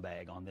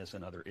scumbag on this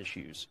and other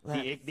issues.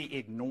 The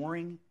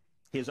ignoring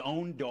his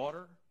own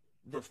daughter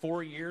for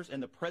 4 years,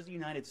 and the president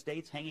of the United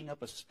States hanging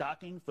up a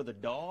stocking for the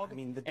dog,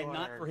 and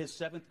not for his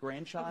 7th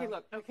grandchild. Okay,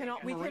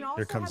 look, we can also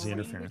here comes the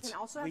interference. We can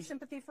also have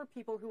sympathy for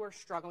people who are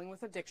struggling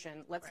with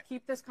addiction. Let's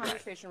keep this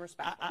conversation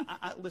respectful.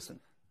 Listen,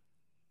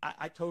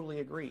 I totally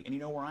agree. And you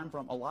know where I'm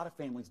from, a lot of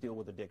families deal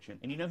with addiction.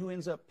 And you know who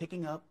ends up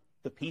picking up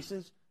the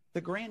pieces?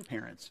 The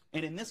grandparents.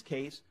 And in this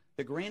case,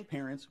 the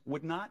grandparents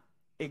would not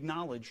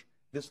acknowledge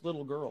this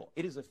little girl.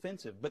 It is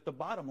offensive. But the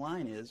bottom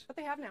line is... But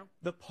they have now.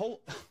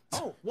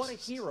 Oh, what a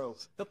hero.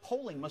 The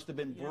polling must have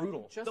been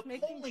brutal. The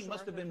polling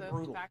must have been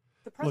brutal.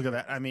 Look at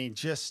that. I mean,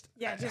 just...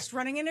 Yeah, just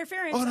running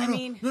interference. Oh, no, I no,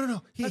 mean,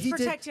 no. Let's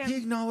protect him. He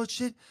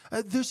acknowledged it.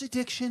 There's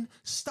addiction.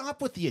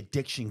 Stop with the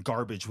addiction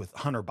garbage with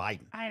Hunter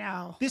Biden. I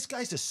know. This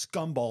guy's a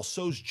scumball.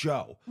 So's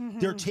Joe.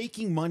 They're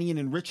taking money and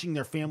enriching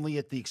their family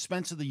at the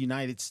expense of the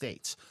United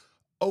States.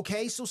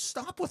 Okay, so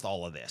stop with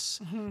all of this.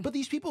 But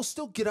these people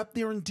still get up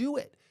there and do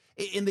it.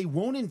 And they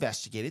won't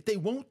investigate it. They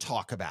won't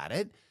talk about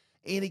it.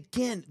 And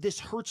again, this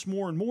hurts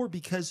more and more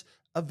because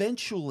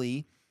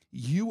eventually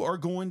you are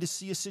going to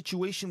see a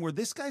situation where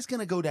this guy's going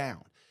to go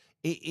down.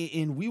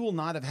 And we will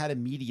not have had a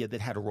media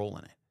that had a role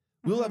in it.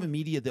 We'll have a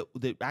media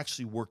that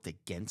actually worked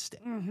against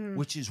it,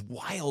 which is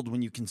wild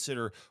when you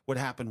consider what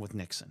happened with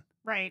Nixon.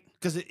 Right.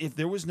 Because if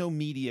there was no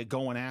media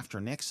going after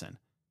Nixon,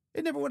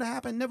 it never would have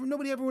happened.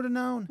 Nobody ever would have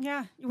known.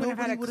 Yeah, you wouldn't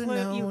have had a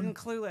clue. You wouldn't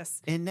clueless.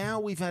 And now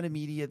we've had a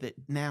media that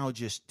now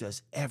just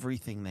does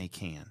everything they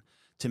can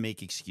to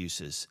make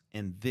excuses.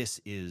 And this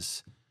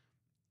is,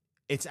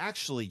 it's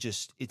actually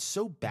just, it's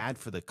so bad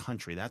for the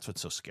country. That's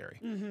what's so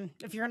scary.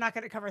 If you're not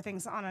going to cover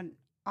things on an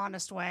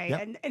honest way.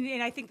 Yep.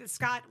 And I think that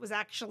Scott was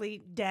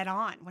actually dead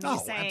on when he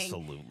was saying,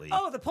 absolutely.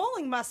 oh, the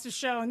polling must have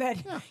shown that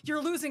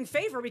you're losing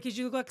favor because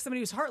you look like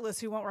somebody who's heartless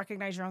who won't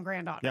recognize your own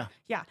granddaughter. Yeah.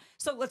 Yeah.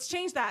 So let's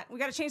change that. We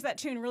got to change that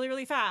tune really,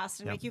 really fast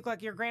and make you look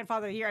like your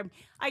grandfather here.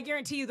 I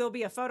guarantee you there'll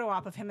be a photo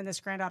op of him and this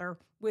granddaughter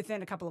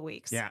within a couple of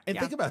weeks. Yeah. And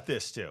think about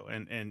this too.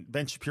 And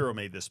Ben Shapiro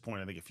made this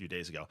point, I think, a few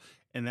days ago.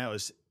 And that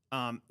was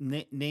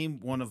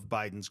name one of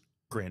Biden's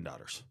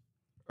granddaughters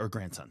or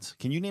grandsons.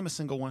 Can you name a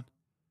single one?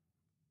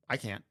 I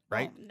can't,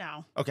 right? Oh,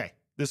 no. Okay.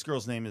 This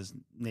girl's name is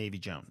Navy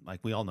Joan. Like,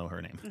 we all know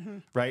her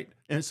name, right?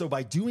 And so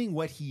by doing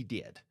what he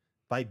did,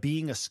 by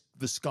being the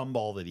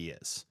scumball that he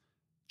is,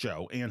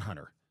 Joe and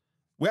Hunter,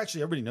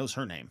 everybody knows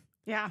her name.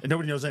 Yeah. And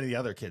nobody knows any of the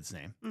other kids'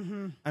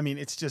 name. I mean,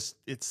 it's just,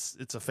 it's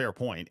a fair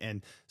point.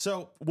 And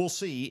so we'll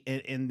see.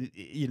 And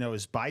you know,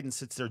 as Biden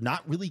sits there,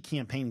 not really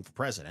campaigning for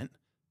president,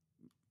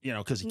 you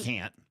know, because he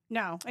can't.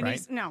 No, and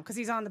right? because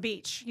he's on the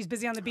beach. He's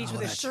busy on the beach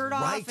with his shirt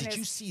right. off. And Did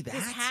you see that?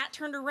 His hat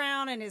turned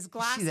around and his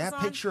glasses see that on.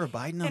 picture of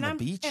Biden on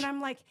the beach? And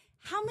I'm like,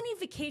 how many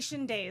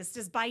vacation days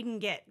does Biden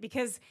get?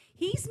 Because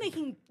he's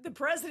making the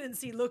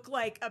presidency look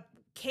like a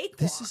cakewalk.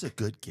 This is a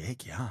good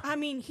gig, yeah. I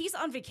mean, he's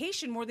on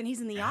vacation more than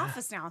he's in the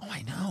office now. Oh,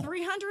 I know.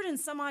 300 and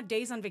some odd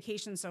days on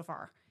vacation so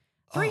far.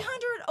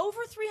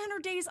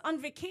 300 days on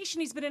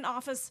vacation. He's been in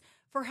office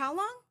for how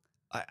long?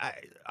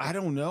 I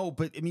don't know,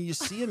 but I mean, you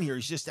see him here.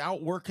 He's just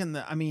out working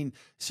I mean,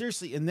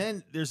 seriously. And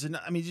then there's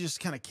you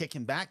just kind of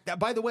kicking back. That,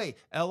 by the way,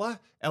 Ella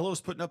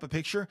was putting up a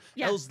picture.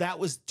 Yeah. That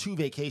was 2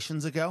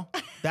 vacations ago.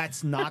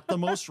 That's not the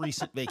most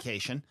recent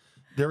vacation.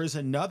 There is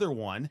another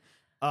one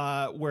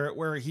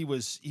where he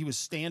was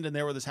standing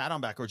there with his hat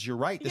on backwards. You're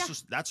right.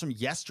 That's from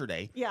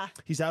yesterday. Yeah.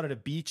 He's out at a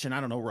beach in,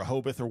 I don't know,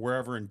 Rehoboth or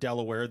wherever in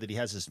Delaware that he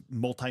has his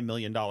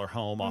multi-million-dollar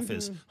home off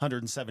his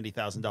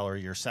 $170,000 a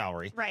year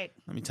salary. Right.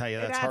 Let me tell you,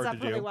 It that's adds hard up to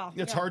do. really well.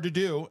 It's Yeah. hard to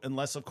do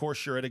unless, of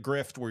course, you're at a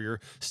grift where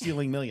you're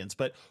stealing millions.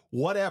 But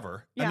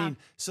whatever. Yeah. I mean,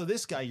 so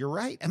this guy, you're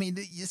right. I mean,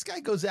 this guy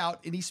goes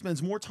out and he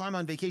spends more time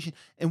on vacation.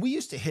 And we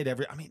used to hit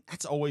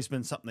that's always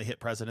been something they hit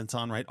presidents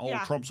on, right? Oh,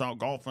 Yeah. Trump's out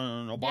golfing,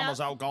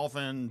 Obama's out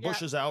golfing,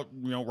 Bush is out,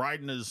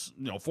 riding his,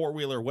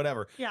 four-wheeler,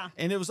 whatever. Yeah.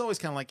 And it was always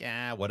kind of like,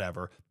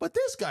 whatever. But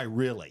this guy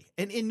really,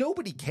 and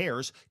nobody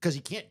cares because he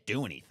can't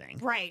do anything.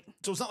 Right.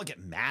 So it's not like it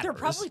matters. They're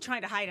probably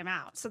trying to hide him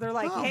out. So they're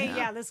like,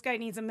 this guy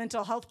needs a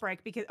mental health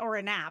break or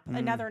a nap,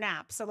 another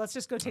nap. So let's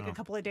just go take a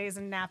couple of days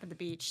and nap at the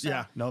beach. So,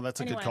 yeah, no,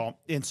 that's a good call.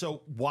 And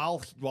so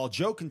while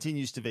Joe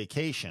continues to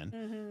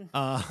vacation,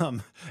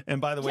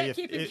 and by the way,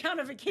 keeping count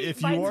of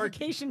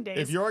vacation days.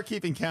 if you are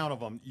keeping count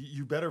of them,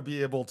 you better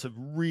be able to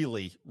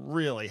really,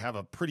 really have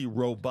a pretty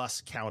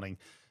robust counting.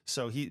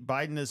 So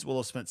Biden will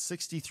have spent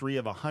 63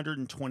 of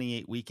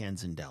 128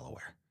 weekends in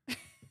Delaware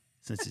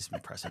since he's been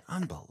president.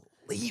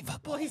 Unbelievable.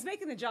 Well, he's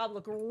making the job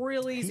look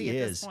real easy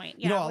at this point.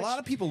 Yeah, a lot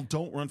of people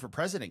don't run for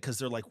president because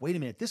they're like, wait a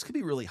minute, this could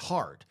be really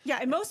hard. Yeah,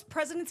 and most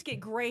presidents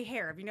get gray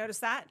hair. Have you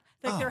noticed that?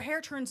 Like their hair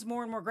turns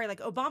more and more gray.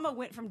 Like Obama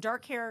went from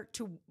dark hair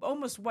to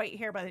almost white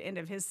hair by the end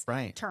of his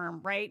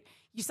term, right?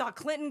 You saw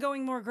Clinton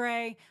going more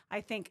gray.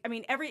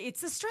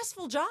 It's a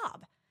stressful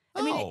job.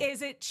 I mean,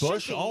 is it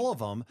Bush, should be. all of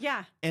them.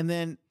 Yeah. And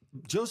then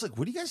Joe's like,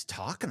 what are you guys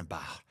talking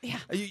about? Yeah.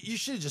 You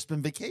should have just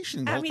been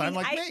vacationing the whole time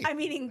like me. I'm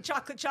eating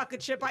chocolate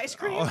chip ice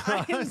cream.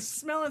 I'm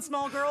smelling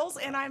small girls,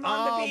 and I'm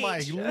on the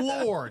beach. Oh,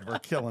 my Lord. We're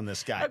killing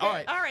this guy. Okay,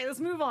 all right. Let's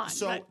move on.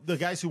 So the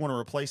guys who want to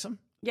replace him,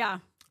 yeah.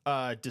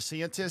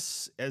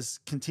 DeSantis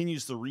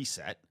continues the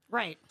reset.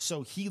 Right.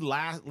 So he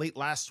late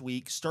last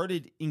week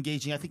started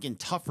engaging, I think, in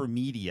tougher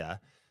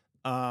media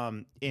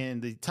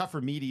and the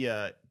tougher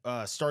media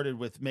started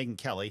with Megyn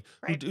Kelly,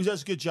 who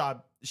does a good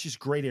job. She's a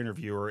great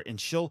interviewer, and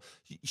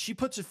she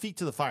puts her feet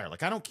to the fire.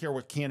 Like, I don't care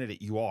what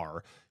candidate you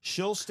are,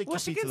 she'll stick your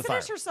feet to the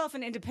fire. She considers herself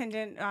an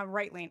independent,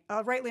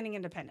 right-leaning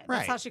independent.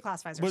 That's how she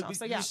classifies herself. But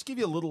so yeah, just give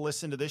you a little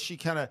listen to this.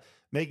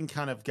 Megyn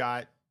kind of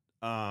got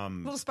a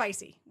little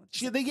spicy.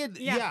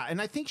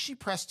 And I think she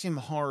pressed him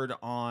hard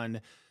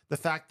on the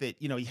fact that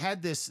he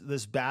had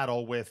this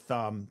battle with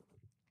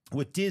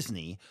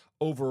Disney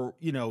over,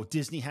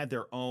 Disney had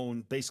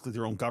basically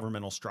their own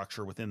governmental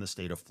structure within the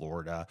state of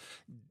Florida,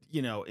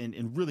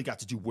 and really got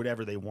to do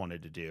whatever they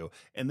wanted to do.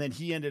 And then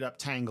he ended up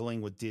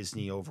tangling with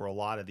Disney over a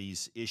lot of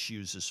these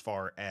issues as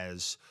far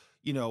as,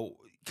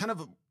 kind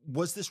of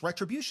was this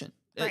retribution?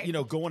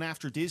 Going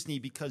after Disney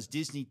because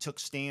Disney took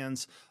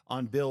stands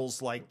on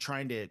bills like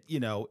trying to,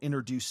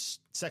 introduce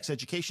sex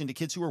education to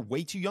kids who are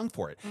way too young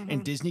for it. Mm-hmm.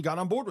 And Disney got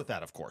on board with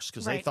that, of course,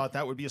 because they thought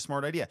that would be a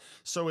smart idea.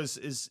 So this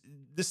is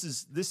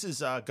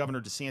Governor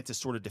DeSantis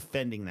sort of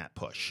defending that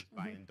push.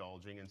 By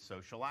indulging in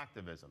social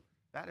activism.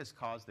 That has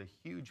caused a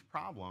huge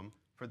problem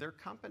for their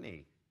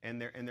company, and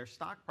their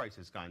stock price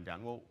has gone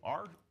down. Well,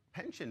 our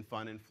pension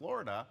fund in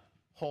Florida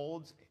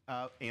holds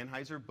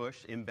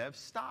Anheuser-Busch InBev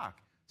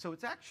stock. So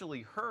it's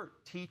actually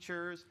hurt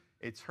teachers,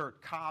 it's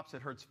hurt cops,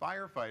 it hurts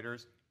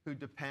firefighters who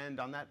depend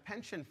on that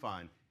pension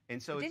fund.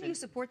 And so didn't you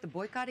support the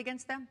boycott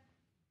against them?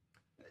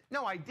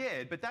 No, I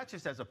did, but that's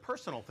just as a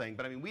personal thing.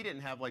 But I mean, we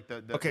didn't have like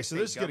the okay, so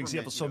this is a good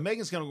example. So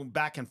Megan's going to go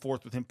back and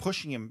forth with him,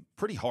 pushing him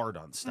pretty hard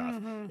on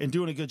stuff and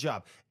doing a good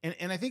job.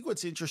 And I think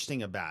what's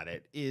interesting about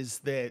it is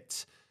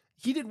that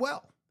he did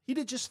well. He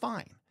did just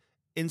fine.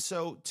 And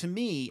so to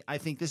me, I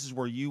think this is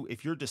where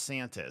if you're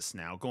DeSantis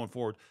now going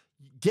forward,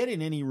 get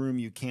in any room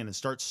you can and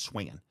start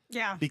swinging.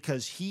 Yeah.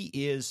 Because he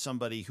is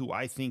somebody who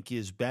I think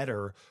is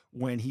better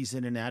when he's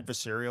in an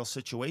adversarial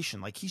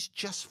situation. Like, he's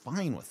just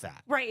fine with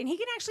that. Right. And he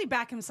can actually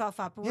back himself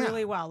up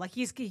really well. Like,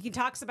 he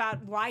talks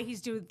about why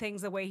he's doing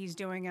things the way he's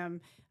doing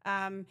them.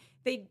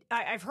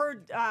 I've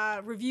heard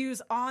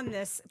reviews on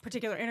this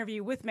particular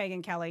interview with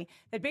Megyn Kelly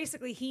that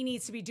basically he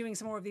needs to be doing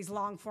some more of these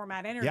long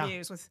format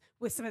interviews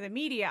with some of the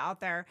media out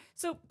there,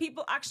 so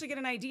people actually get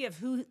an idea of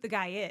who the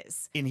guy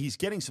is. And he's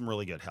getting some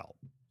really good help.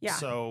 Yeah.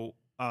 So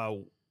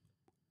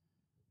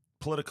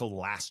Politico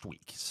last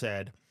week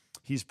said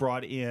he's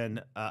brought in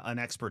an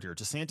expert here.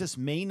 DeSantis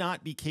may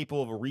not be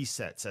capable of a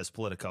reset, says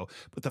Politico,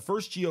 but the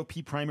first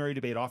GOP primary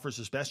debate offers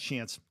his best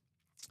chance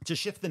to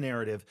shift the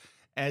narrative,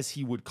 as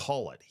he would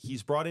call it.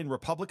 He's brought in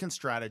Republican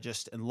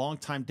strategist and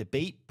longtime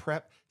debate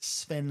prep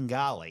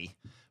Svengali,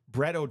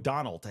 Brett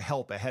O'Donnell, to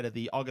help ahead of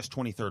the August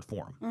 23rd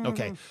forum. Mm-hmm.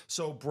 Okay,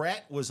 so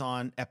Brett was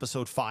on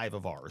episode 5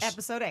 of ours.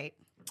 Episode 8.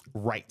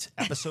 Right.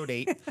 Episode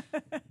 8.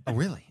 Oh,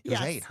 really? It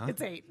was 8, huh?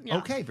 It's 8. Yeah.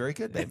 Okay. Very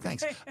good, babe.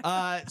 Thanks.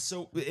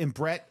 And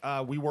Brett,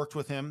 we worked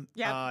with him.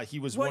 Yeah. He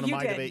was one of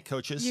my debate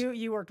coaches.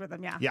 You worked with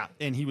him. Yeah. Yeah.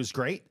 And he was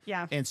great.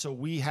 Yeah. And so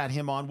we had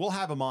him on. We'll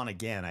have him on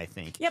again, I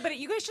think. Yeah. But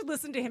you guys should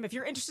listen to him if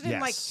you're interested in,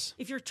 like,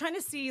 if you're trying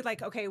to see,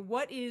 like, okay,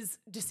 what is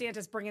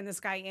DeSantis bringing this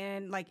guy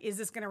in? Like, is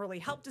this going to really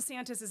help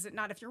DeSantis? Is it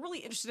not? If you're really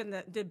interested in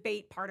the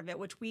debate part of it,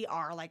 which we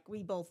are, like,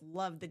 we both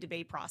love the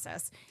debate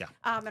process. Yeah.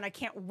 And I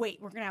can't wait.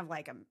 We're going to have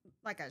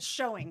like a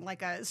showing,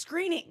 like a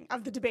screening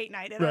of the debate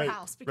night at our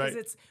house,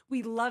 because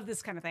we love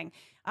this kind of thing.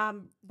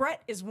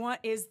 Brett is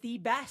the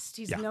best.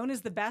 He's known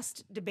as the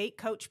best debate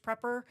coach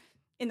prepper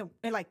in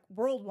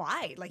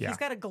worldwide. Like, he's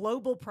got a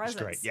global presence.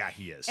 That's great. Yeah,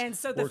 he is. And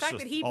so the fact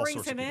that he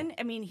brings him in,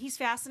 I mean, he's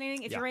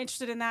fascinating. If you're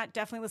interested in that,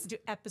 definitely listen to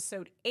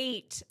episode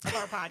 8 of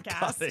our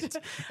podcast.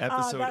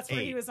 Episode that's 8.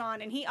 where he was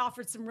on, and he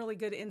offered some really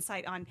good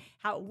insight on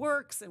how it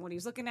works and what he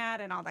was looking at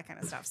and all that kind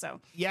of stuff.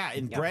 So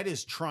Brett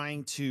is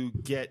trying to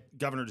get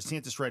Governor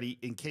DeSantis ready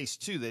in case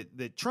too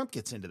that Trump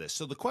gets into this.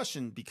 So the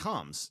question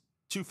becomes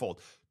twofold: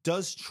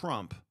 does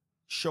Trump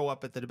show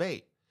up at the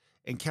debate?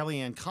 And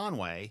Kellyanne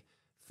Conway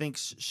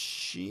thinks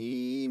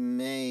she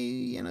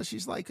may,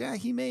 she's like,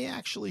 he may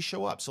actually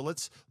show up. So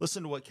let's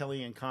listen to what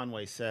Kellyanne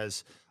Conway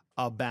says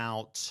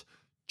about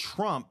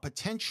Trump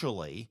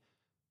potentially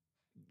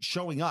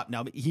showing up.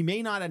 Now, he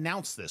may not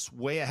announce this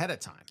way ahead of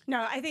time.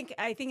 No, I think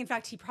in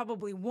fact he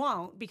probably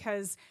won't,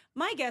 because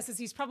my guess is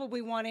he's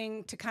probably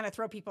wanting to kind of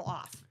throw people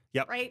off.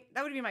 Yep. Right?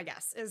 That would be my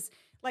guess, is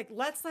like,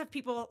 let's have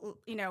people,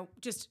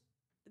 just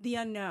the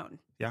unknown.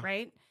 Yeah.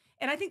 Right?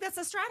 And I think that's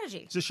a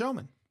strategy. He's a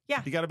showman.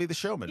 Yeah. You got to be the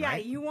showman,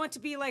 right? Yeah, you want to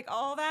be like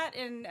all that.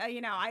 And,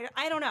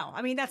 I don't know.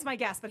 I mean, that's my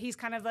guess. But he's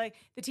kind of like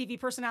the TV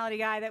personality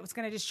guy that was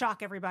going to just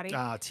shock everybody.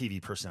 TV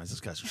personalities.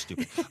 Those guys are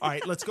stupid. All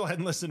right, let's go ahead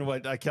and listen to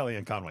what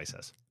Kellyanne Conway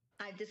says.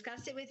 I've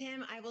discussed it with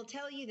him. I will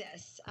tell you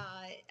this.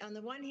 On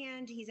the one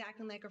hand, he's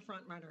acting like a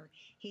front runner.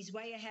 He's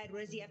way ahead.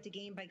 What does he have to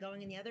gain by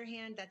going? On the other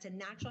hand, that's a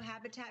natural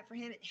habitat for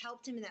him. It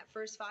helped him in that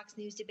first Fox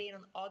News debate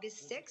on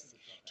August 6th,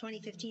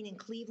 2015 in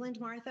Cleveland,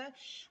 Martha.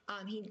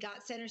 He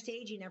got center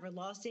stage. He never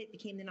lost it,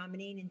 became the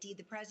nominee and indeed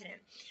the president.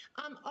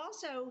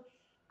 Also,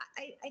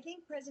 I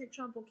think President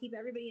Trump will keep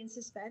everybody in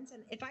suspense.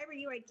 And if I were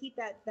you, I'd keep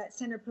that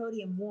center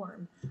podium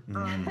warm.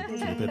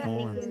 Keep it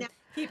warm.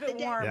 Keep it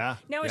warm. Yeah,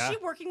 Now, is yeah. she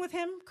working with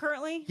him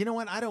currently? You know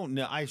what? I don't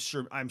know.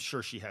 I'm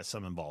sure she has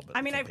some involvement.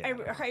 I mean, with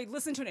campaign. I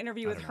listened to an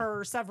interview with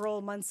her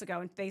several months ago,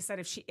 and they said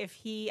if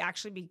he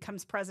actually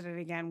becomes president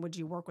again, would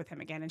you work with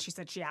him again? And she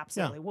said she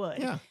absolutely would.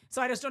 Yeah.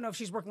 So I just don't know if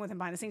she's working with him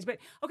behind the scenes. But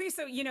okay,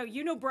 so you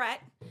know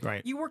Brett,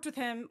 Right. You worked with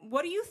him.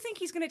 What do you think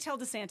he's going to tell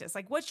DeSantis?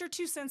 Like, what's your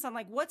 2 cents on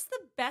what's the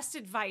best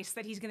advice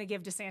that he's going to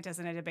give DeSantis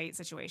in a debate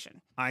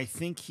situation? I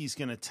think he's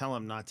going to tell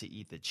him not to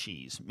eat the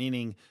cheese,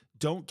 meaning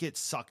don't get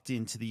sucked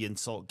into the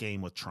insult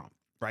game with Trump.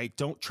 Right?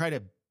 Don't try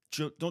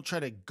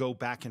to go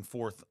back and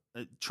forth.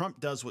 Trump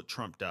does what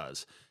Trump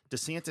does.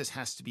 DeSantis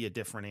has to be a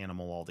different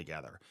animal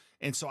altogether.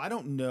 And so I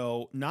don't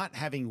know, not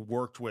having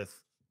worked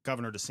with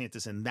Governor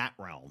DeSantis in that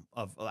realm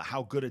of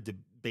how good a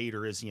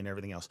debater is he and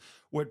everything else.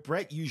 What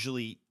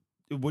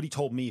he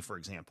told me, for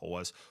example,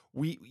 was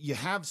you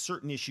have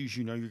certain issues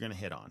you're going to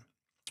hit on,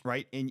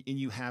 right? And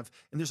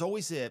there's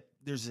always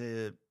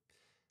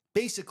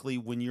basically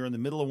when you're in the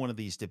middle of one of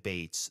these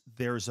debates,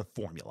 there's a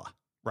formula,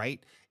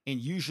 right? And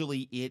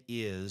usually it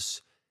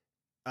is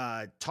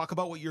talk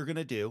about what you're going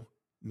to do,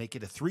 make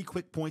it 3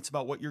 quick points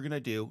about what you're going to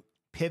do,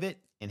 pivot,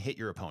 and hit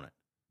your opponent.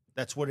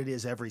 That's what it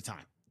is every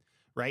time,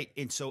 right?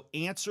 And so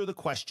answer the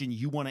question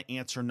you want to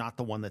answer, not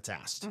the one that's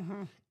asked.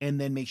 And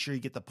then make sure you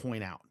get the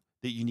point out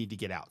that you need to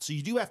get out. So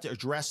you do have to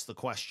address the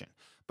question.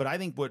 But I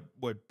think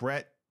what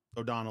Brett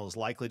O'Donnell is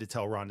likely to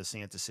tell Ron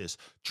DeSantis is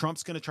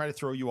Trump's going to try to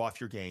throw you off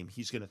your game.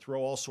 He's going to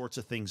throw all sorts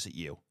of things at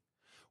you.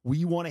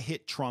 We want to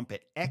hit Trump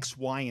at X,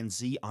 Y, and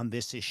Z on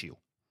this issue.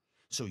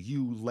 So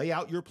you lay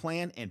out your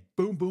plan and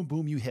boom, boom,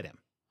 boom, you hit him.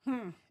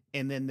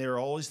 And then there are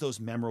always those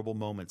memorable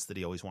moments that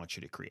he always wants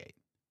you to create.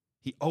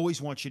 He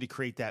always wants you to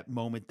create that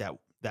moment,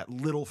 that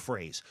little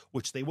phrase,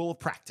 which they will have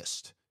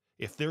practiced.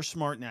 If they're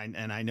smart,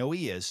 and I know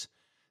he is,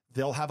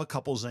 they'll have a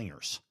couple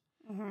zingers.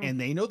 And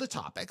they know the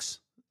topics.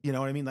 You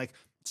know what I mean? Like,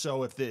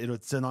 so if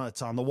it's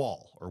on the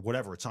wall or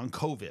whatever, it's on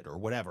COVID or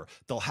whatever,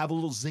 they'll have a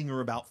little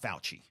zinger about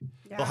Fauci.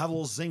 Yeah. They'll have a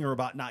little zinger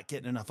about not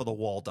getting enough of the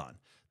wall done.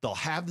 They'll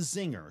have the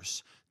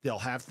zingers. They'll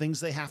have things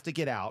they have to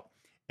get out,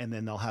 and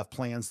then they'll have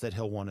plans that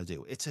he'll want to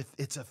do. It's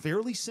a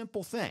fairly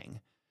simple thing,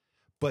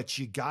 but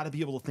you got to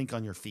be able to think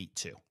on your feet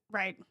too.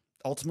 Right.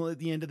 Ultimately, at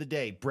the end of the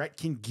day, Brett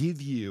can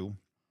give you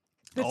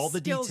all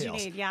the details. You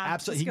need, yeah.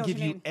 Absolutely. He can give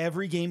you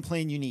every game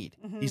plan you need.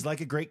 He's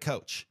like a great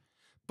coach.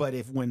 But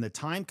when the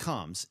time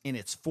comes and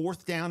it's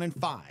 4th down and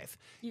 5,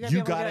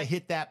 you got to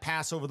hit that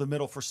pass over the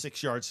middle for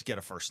 6 yards to get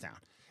a first down.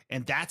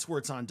 And that's where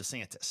it's on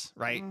DeSantis,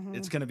 right?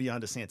 It's going to be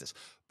on DeSantis.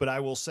 But I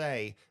will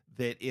say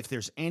that if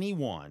there's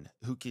anyone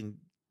who can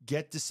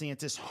get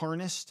DeSantis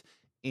harnessed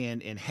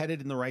and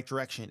headed in the right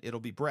direction, it'll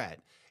be Brett.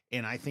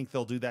 And I think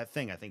they'll do that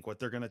thing. I think what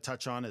they're going to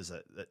touch on is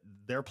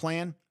their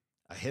plan,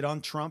 a hit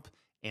on Trump,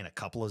 and a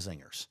couple of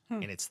zingers.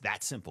 And it's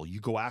that simple.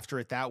 You go after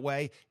it that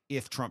way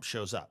if Trump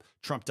shows up.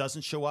 Trump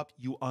doesn't show up,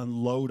 you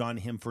unload on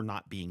him for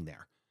not being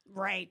there.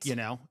 Right. You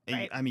know?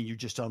 Right. I mean, you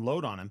just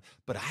unload on him.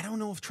 But I don't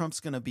know if Trump's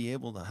going to be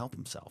able to help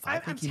himself. I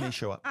think he may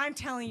show up. I'm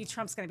telling you,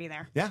 Trump's going to be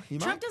there. Yeah, he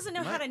might. Trump doesn't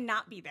know how to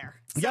not be there.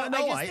 So Yeah,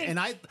 no,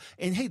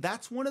 and hey,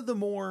 that's one of the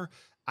more,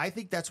 I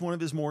think that's one of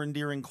his more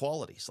endearing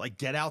qualities. Like,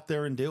 get out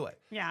there and do it.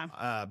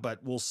 Yeah.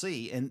 But we'll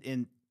see.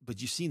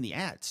 But you've seen the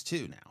ads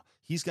too now.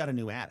 He's got a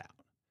new ad out.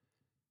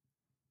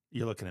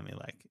 You're looking at me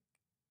like,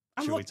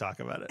 should we talk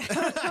about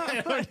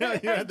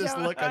it? You had this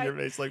look on your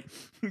face. Like,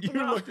 you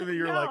looked at me,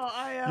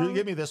 you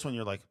give me this one,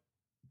 you're like,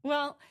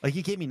 well, like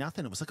you gave me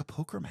nothing. It was like a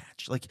poker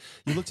match. Like,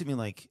 you looked at me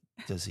like,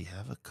 does he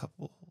have a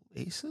couple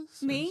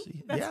aces? Me?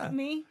 That's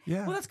me?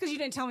 Yeah. Well, that's because you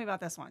didn't tell me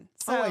about this one.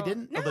 So, I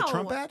didn't? No, the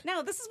Trump ad?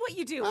 No, this is what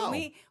you do.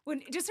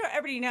 When just so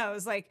everybody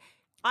knows, like,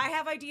 I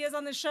have ideas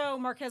on the show.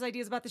 Mark has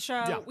ideas about the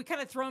show. Yeah. We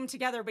kind of throw them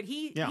together, but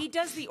he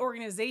does the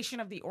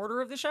organization of the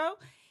order of the show.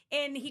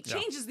 And he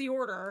changes the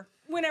order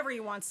whenever he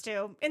wants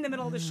to, in the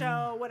middle of the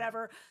show,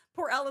 whatever.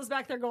 Poor Ella's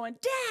back there going,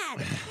 Dad,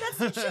 that's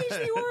to change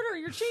the order.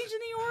 You're changing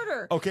the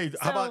order. Okay,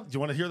 how about, do you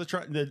want to hear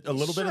a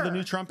little bit of the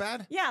new Trump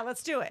ad? Yeah,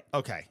 let's do it.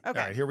 Okay. All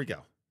right, here we go.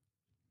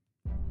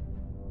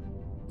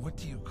 What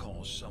do you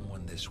call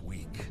someone this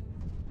week?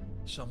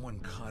 Someone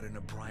caught in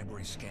a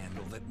bribery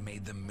scandal that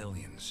made them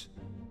millions,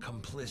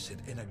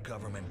 complicit in a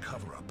government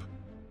cover-up,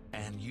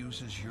 and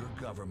uses your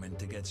government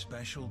to get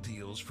special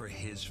deals for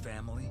his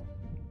family?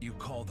 You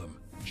call them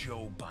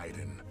Joe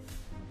Biden.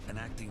 And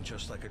acting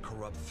just like a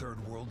corrupt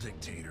third-world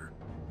dictator,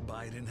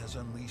 Biden has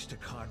unleashed a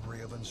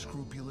cadre of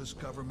unscrupulous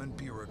government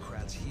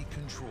bureaucrats he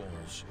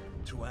controls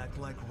to act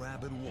like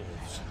rabid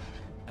wolves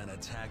and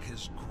attack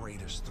his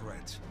greatest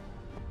threat,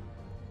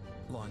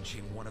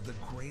 launching one of the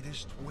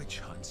greatest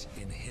witch hunts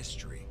in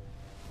history.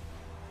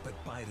 But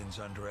Biden's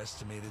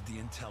underestimated the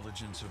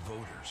intelligence of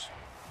voters,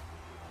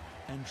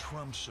 and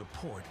Trump's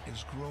support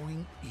is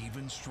growing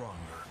even stronger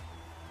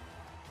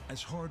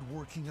as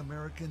hard-working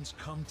Americans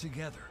come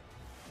together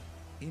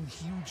in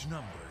huge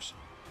numbers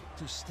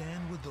to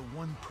stand with the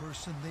one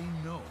person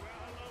they know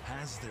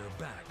has their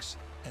backs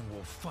and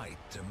will fight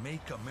to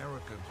make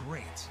America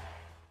great.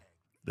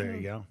 There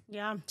you go.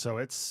 Yeah. So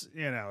it's,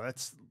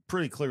 that's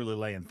pretty clearly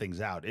laying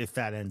things out. If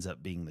that ends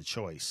up being the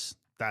choice,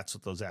 that's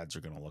what those ads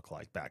are going to look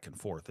like back and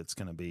forth. It's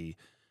going to be,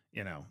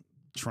 you know,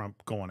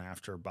 Trump going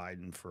after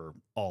Biden for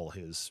all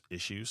his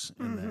issues,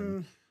 and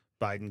then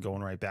Biden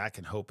going right back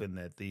and hoping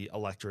that the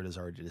electorate has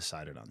already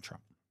decided on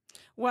Trump.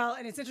 Well,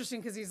 and it's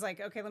interesting because he's like,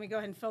 okay, let me go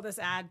ahead and fill this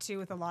ad too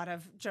with a lot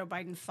of Joe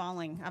Biden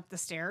falling up the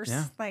stairs.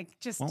 Yeah. Like,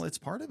 just. Well, it's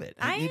part of it.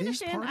 I It is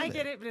understand. part of I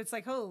get it. But it's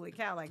like, holy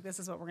cow, like, this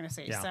is what we're going to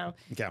see. Yeah. So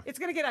Okay. it's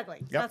going to get ugly.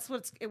 Yep. That's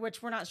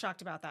which we're not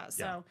shocked about that.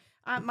 So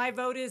my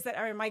vote is that,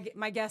 or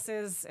my guess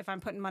is, if I'm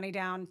putting money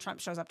down, Trump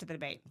shows up to the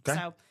debate. Okay.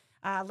 So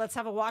let's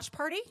have a watch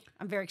party.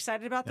 I'm very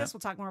excited about this.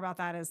 We'll talk more about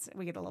that as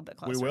we get a little bit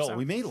closer. We will. So.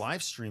 We may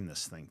live stream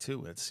this thing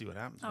too. Let's see what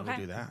happens when we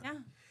do that. Yeah.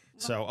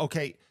 So,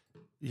 okay.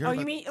 Oh,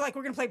 you mean like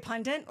we're going to play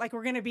pundit? Like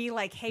we're going to be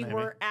like, hey,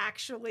 we're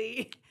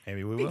actually.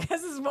 Maybe we will.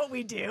 Because this is what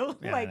we do.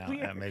 Yeah, like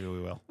maybe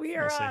we will. We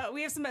are.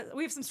 We have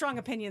some strong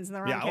opinions in the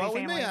Ron Yeah. Well,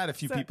 family. we may add a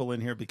few people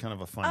in here. Be kind of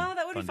a fun. Oh,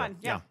 that would be fun.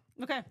 Yeah.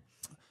 Okay.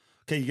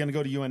 Okay, you going to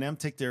go to UNM,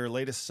 take their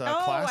latest class?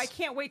 Oh, I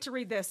can't wait to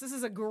read this. This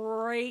is a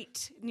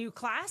great new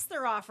class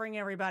they're offering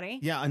everybody.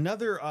 Yeah,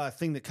 another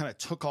thing that kind of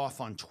took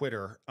off on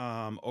Twitter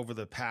over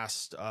the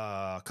past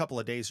couple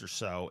of days or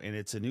so, and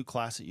it's a new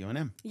class at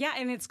UNM. Yeah,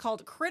 and it's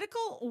called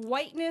Critical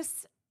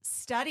Whiteness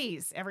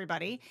Studies,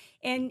 everybody.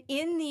 And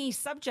in the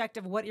subject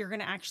of what you're going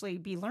to actually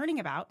be learning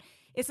about,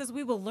 it says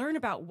we will learn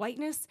about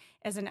whiteness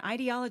as an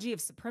ideology of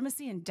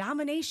supremacy and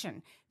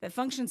domination that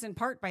functions in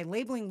part by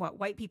labeling what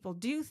white people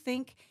do,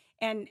 think,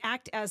 and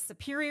act as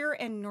superior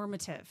and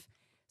normative.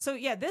 So,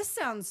 yeah, this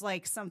sounds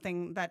like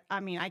something that, I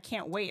mean, I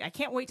can't wait. I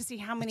can't wait to see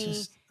how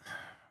many...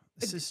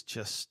 This is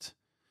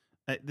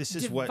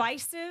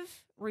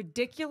divisive,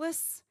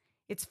 ridiculous.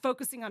 It's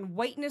focusing on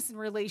whiteness in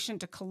relation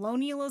to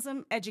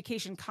colonialism,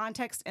 education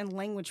context, and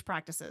language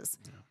practices.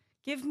 Yeah.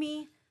 Give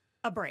me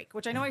a break,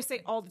 which I know I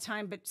say all the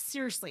time, but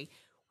seriously,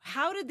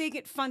 how did they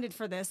get funded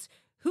for this?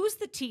 Who's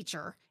the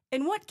teacher?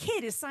 And what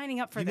kid is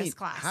signing up for this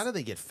class? How do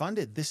they get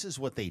funded? This is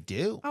what they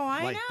do. Oh,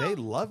 I know. They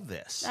love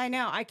this. I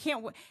know. I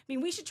can't. I mean,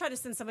 we should try to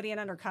send somebody in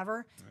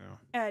undercover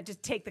to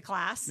take the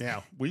class. Yeah,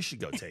 we should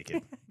go take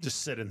it.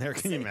 Just sit in there.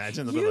 Can you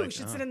imagine? You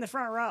should sit in the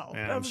front row.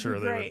 Yeah, I'm sure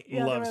they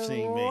would love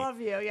seeing me. Love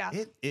you. Yeah.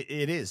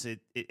 It is.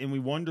 And we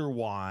wonder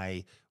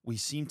why we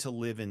seem to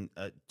live in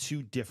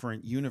two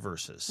different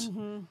universes.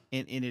 And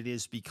it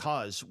is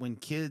because when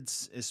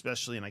kids,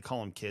 especially, and I call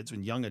them kids,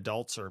 when young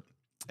adults are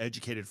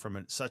educated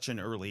from such an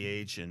early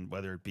age, and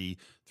whether it be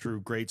through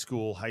grade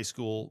school, high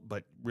school,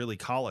 but really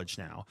college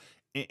now,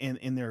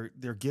 and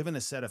they're given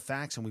a set of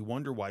facts, and we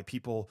wonder why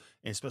people,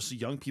 and especially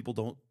young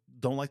people,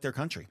 don't like their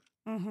country.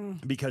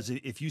 Because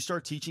if you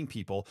start teaching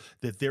people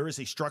that there is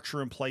a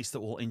structure in place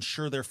that will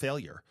ensure their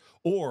failure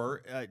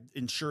or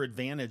ensure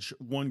advantage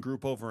one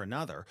group over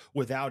another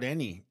without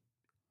any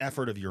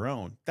effort of your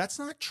own, that's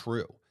not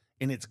true,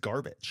 and it's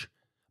garbage.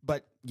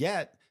 But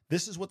yet,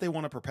 this is what they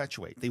want to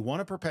perpetuate. They want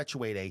to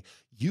perpetuate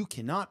you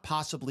cannot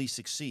possibly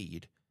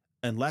succeed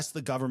unless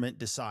the government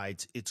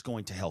decides it's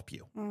going to help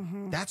you.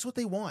 That's what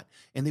they want.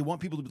 And they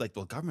want people to be like,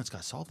 well, the government's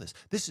got to solve this.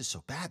 This is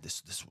so bad.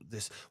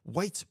 This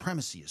white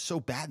supremacy is so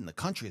bad in the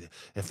country that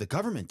if the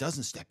government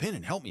doesn't step in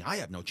and help me, I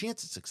have no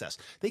chance of success.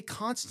 They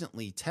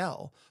constantly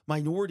tell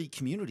minority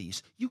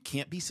communities, you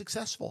can't be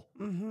successful.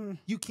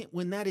 You can't,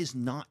 when that is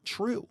not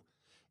true.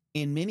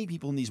 And many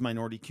people in these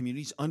minority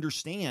communities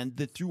understand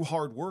that through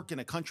hard work in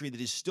a country that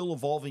is still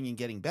evolving and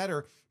getting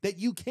better, that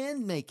you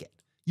can make it.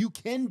 You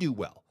can do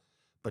well,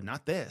 but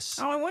not this.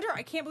 Oh, I wonder.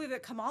 I can't believe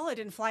that Kamala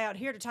didn't fly out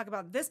here to talk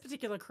about this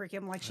particular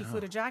curriculum like she flew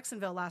to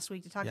Jacksonville last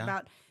week to talk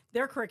about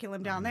their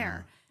curriculum down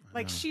there.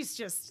 Like she's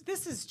just,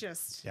 this is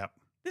just,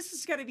 this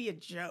is going to be a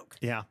joke.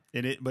 Yeah,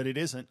 but it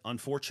isn't,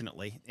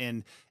 unfortunately.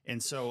 And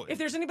so if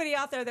there's anybody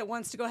out there that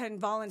wants to go ahead and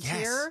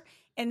volunteer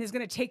and is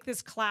going to take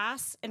this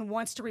class and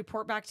wants to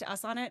report back to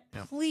us on it,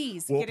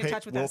 please get in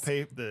touch with us.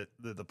 We'll pay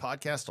the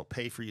podcast will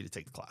pay for you to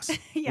take the class.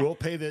 We'll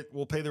pay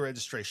the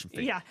registration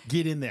fee. Yeah.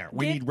 Get in there.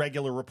 We need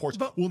regular reports.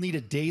 But we'll need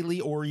a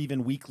daily or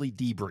even weekly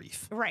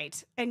debrief.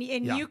 Right. And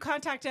you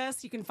contact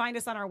us. You can find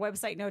us on our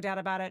website, no doubt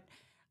about it.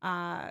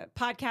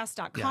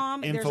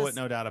 Podcast.com. Info at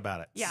no doubt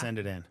about it. Send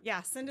it in.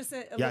 Yeah. Send us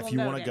a little if you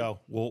want to in. go,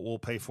 we'll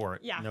pay for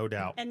it. Yeah. No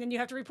doubt. And then you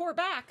have to report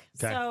back.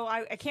 Okay. So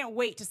I can't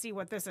wait to see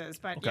what this is.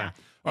 But All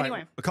anyway.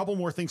 right, a couple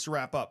more things to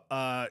wrap up.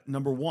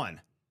 Number one,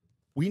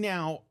 we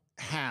now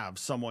have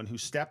someone who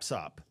steps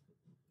up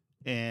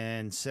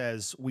and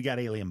says, we got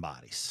alien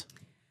bodies.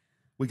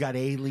 We got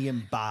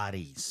alien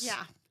bodies.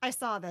 Yeah. I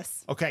saw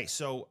this. Okay.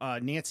 So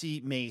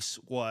Nancy Mace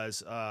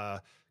was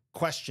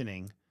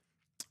questioning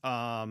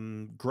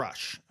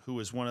Grush, who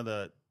is one of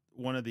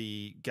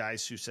the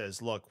guys who says,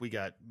 look, we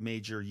got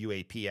major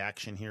UAP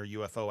action here,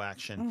 UFO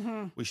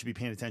action. We should be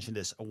paying attention to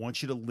this. I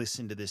want you to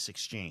listen to this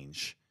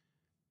exchange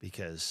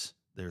because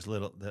there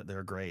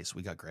are grays.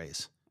 We got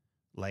grays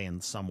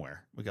laying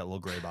somewhere. We got little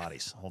gray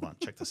bodies. Hold on.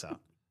 Check this out.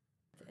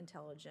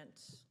 Intelligent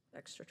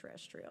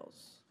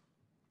extraterrestrials.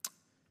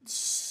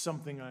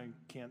 Something I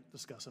can't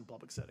discuss in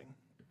public setting.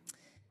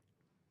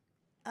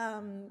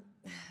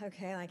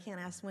 Okay, I can't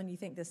ask when you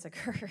think this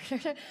occurred.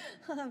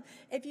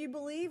 If you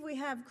believe we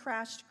have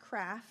crashed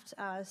craft,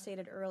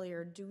 stated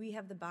earlier, do we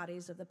have the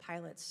bodies of the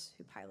pilots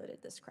who piloted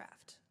this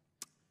craft?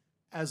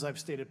 As I've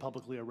stated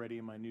publicly already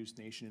in my News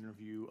Nation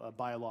interview,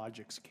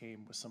 biologics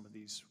came with some of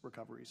these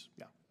recoveries.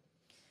 Yeah.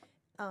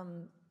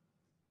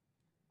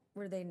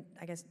 Were they,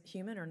 I guess,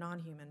 human or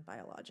non-human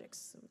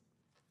biologics?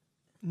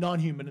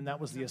 Non-human, and that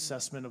was the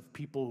assessment of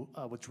people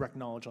with direct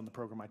knowledge on the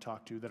program I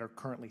talked to that are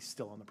currently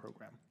still on the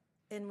program.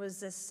 And was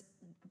this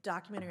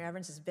documentary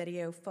evidence, this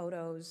video,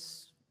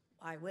 photos,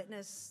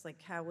 eyewitness?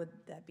 Like, how would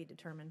that be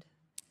determined?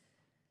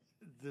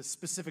 The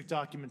specific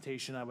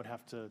documentation I would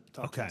have to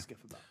talk to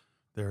Skip about.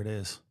 There it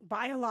is.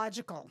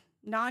 Biological,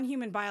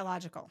 non-human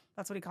biological.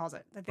 That's what he calls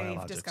it. That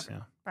they've discovered.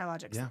 Yeah.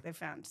 Biologics Yeah. that they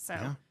found. So,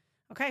 Yeah.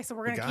 okay, so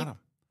we're gonna keep.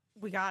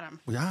 We got him.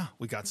 Yeah,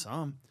 we got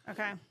some.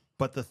 Okay.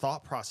 But the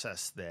thought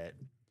process that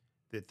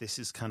this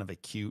is kind of a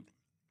cute.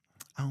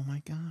 Oh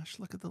my gosh!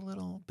 Look at the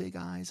little big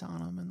eyes on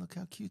them, and look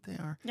how cute they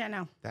are. Yeah,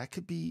 no. That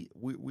could be.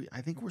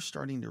 I think we're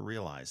starting to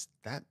realize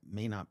that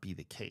may not be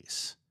the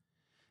case.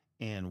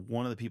 And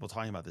one of the people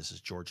talking about this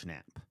is George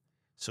Knapp.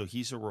 So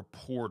he's a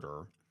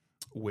reporter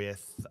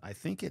with, I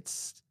think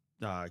it's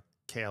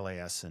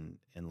KLAS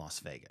in Las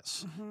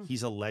Vegas. Mm-hmm.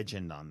 He's a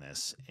legend on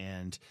this.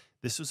 And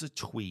this was a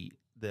tweet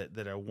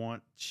that I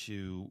want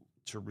to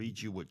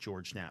read you what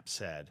George Knapp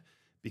said,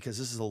 because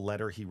this is a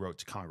letter he wrote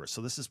to Congress.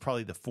 So this is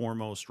probably the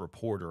foremost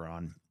reporter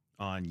on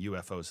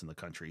UFOs in the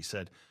country. He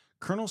said,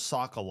 Colonel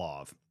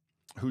Sokolov,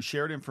 who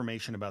shared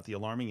information about the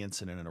alarming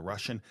incident in a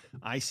Russian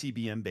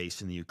ICBM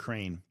base in the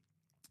Ukraine,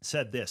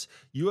 said this: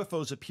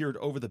 UFOs appeared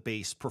over the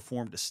base,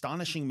 performed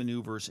astonishing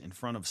maneuvers in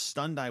front of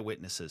stunned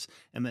eyewitnesses,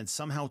 and then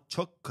somehow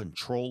took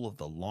control of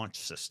the launch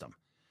system.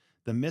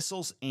 The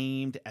missiles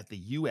aimed at the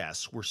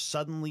U.S. were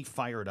suddenly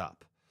fired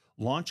up.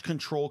 Launch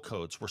control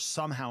codes were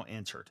somehow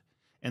entered,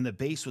 and the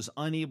base was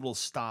unable to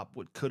stop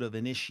what could have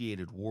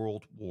initiated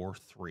World War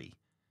III.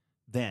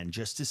 Then,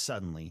 just as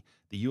suddenly,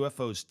 the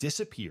UFOs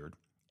disappeared,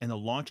 and the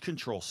launch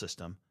control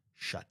system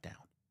shut down.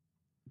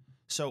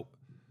 So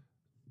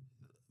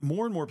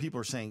more and more people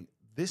are saying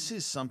this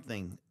is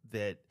something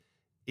that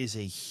is a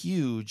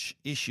huge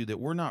issue that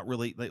we're not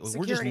really,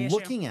 we're just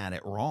looking at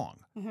it wrong.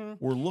 Mm-hmm.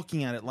 We're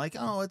looking at it like,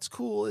 oh, it's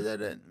cool.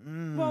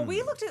 Well,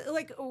 we looked at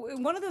like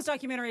one of those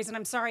documentaries, and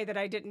I'm sorry that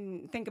I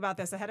didn't think about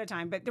this ahead of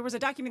time, but there was a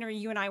documentary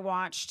you and I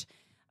watched,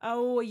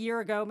 a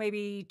year ago,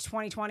 maybe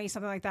 2020,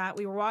 something like that.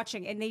 We were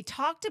watching, and they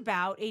talked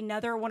about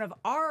another one of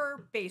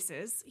our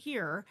bases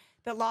here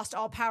that lost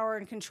all power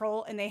and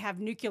control, and they had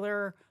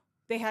nuclear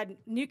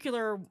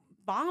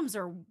bombs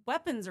or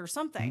weapons or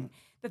something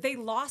that they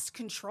lost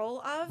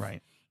control of.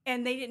 Right.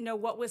 And they didn't know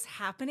what was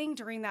happening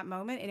during that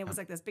moment. And it was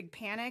like this big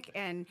panic.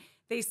 And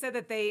they said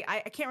that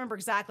I can't remember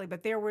exactly,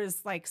 but there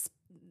was like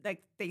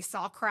they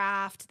saw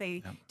craft.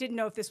 They didn't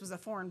know if this was a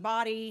foreign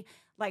body,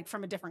 like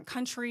from a different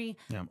country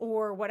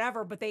or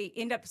whatever. But they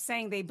end up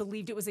saying they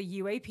believed it was a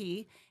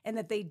UAP and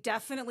that they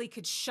definitely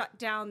could shut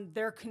down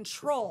their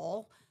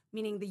control,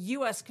 meaning the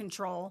U.S.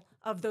 control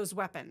of those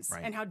weapons,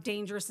 and how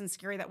dangerous and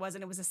scary that was.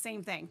 And it was the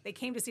same thing. They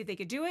came to see if they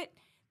could do it.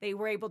 They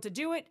were able to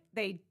do it.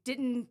 They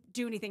didn't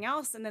do anything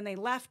else. And then they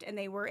left, and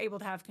they were able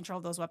to have control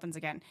of those weapons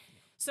again.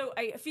 So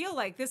I feel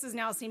like this is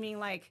now seeming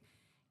like,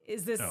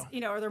 is this,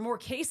 are there more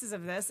cases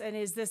of this? And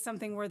is this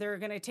something where they're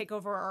going to take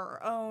over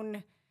our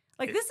own?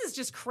 Like, this is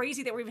just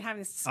crazy that we're even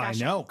having this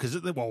discussion. I know, because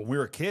when we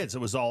were kids,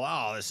 it was all,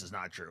 oh, this is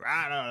not true.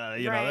 I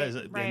don't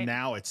know, and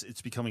now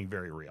it's becoming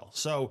very real.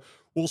 So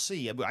we'll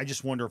see. I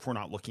just wonder if we're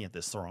not looking at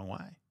this the wrong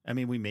way. I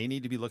mean, we may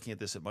need to be looking at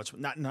this at much,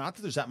 not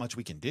that there's that much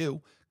we can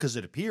do, because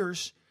it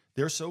appears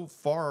they're so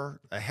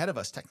far ahead of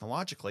us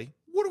technologically.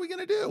 What are we going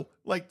to do?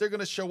 Like, they're going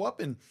to show up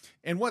and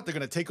what? They're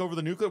going to take over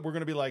the nuclear. We're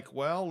going to be like,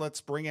 well,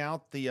 let's bring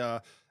out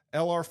the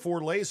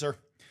LR4 laser.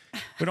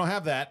 We don't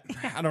have that.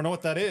 I don't know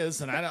what that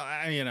is. And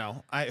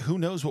who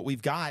knows what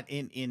we've got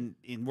in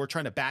we're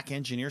trying to back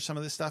engineer some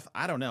of this stuff.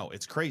 I don't know.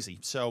 It's crazy.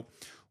 So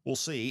we'll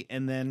see.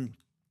 And then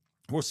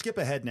we'll skip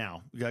ahead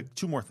now. We got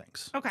two more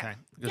things. Okay.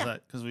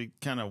 Because we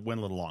kind of went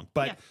a little long,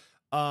 but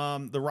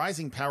the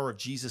rising power of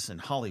Jesus in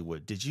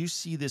Hollywood. Did you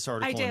see this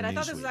article? I did. I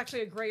thought this was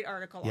actually a great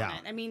article on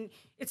it. I mean,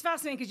 it's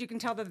fascinating because you can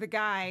tell that the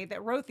guy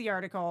that wrote the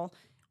article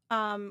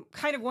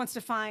kind of wants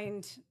to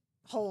find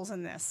holes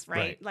in this,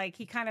 right? Like,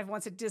 he kind of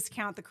wants to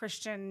discount the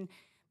Christian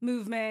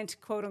movement,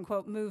 quote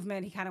unquote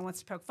movement. He kind of wants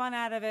to poke fun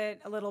out of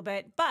it a little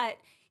bit, but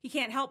he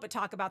can't help but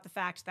talk about the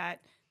fact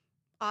that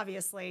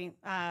obviously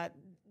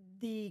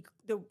the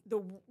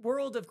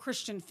world of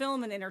Christian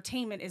film and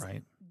entertainment is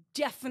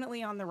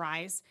definitely on the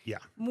rise. Yeah.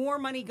 More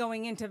money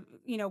going into,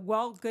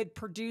 good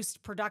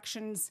produced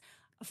productions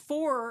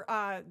for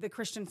the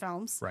Christian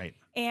films. Right.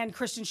 And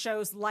Christian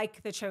shows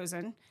like The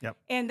Chosen. Yep.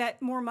 And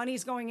that more money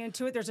is going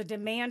into it. There's a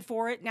demand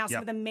for it. Now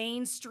some of the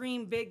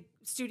mainstream big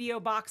studio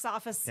box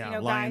office,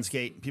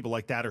 Lionsgate, people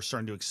like that are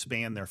starting to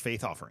expand their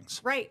faith offerings.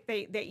 Right.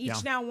 They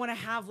each now want to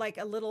have like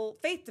a little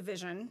faith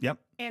division. Yep.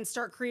 And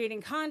start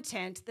creating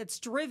content that's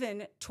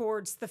driven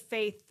towards the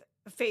faith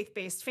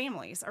faith-based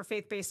families or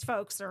faith-based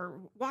folks or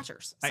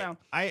watchers. So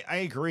I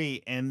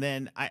agree. And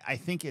then I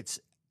think it's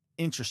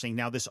interesting.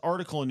 Now, this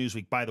article in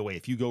Newsweek, by the way,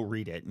 if you go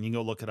read it and you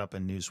go look it up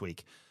in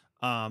Newsweek,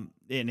 and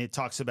it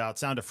talks about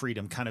Sound of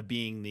Freedom kind of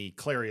being the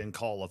clarion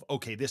call of,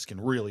 okay, this can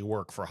really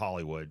work for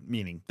Hollywood,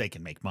 meaning they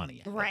can make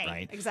money.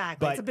 Right,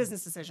 exactly. It's a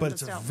business decision. But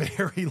it's a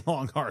very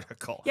long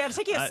article. Yeah, it'll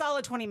take you a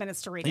solid 20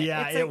 minutes to read it.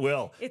 Yeah, it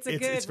will. It's a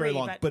good It's very read,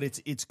 long, but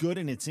it's good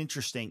and it's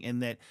interesting in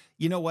that,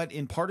 you know what,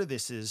 in part of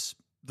this is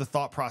the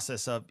thought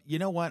process of, you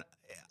know what,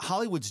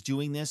 Hollywood's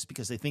doing this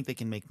because they think they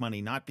can make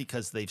money, not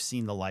because they've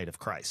seen the light of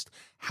Christ.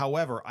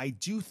 However, I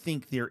do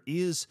think there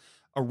is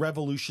a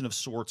revolution of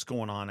sorts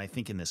going on, I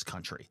think, in this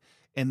country.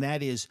 And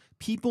that is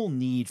people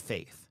need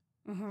faith.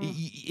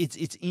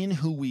 It's in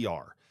who we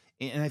are.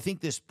 And I think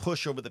this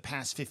push over the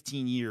past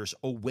 15 years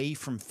away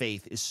from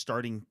faith is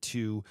starting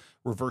to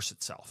reverse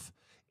itself.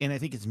 And I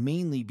think it's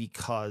mainly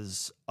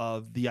because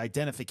of the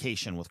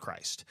identification with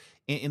Christ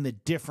and the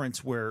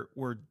difference where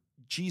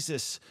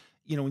Jesus,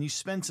 you know, when you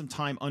spend some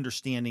time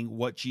understanding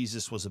what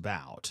Jesus was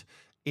about,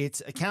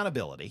 it's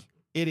accountability.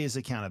 It is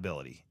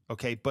accountability.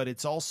 Okay. But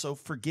it's also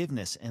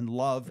forgiveness and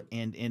love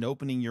and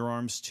opening your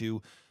arms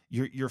to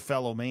your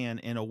fellow man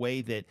in a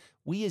way that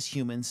we as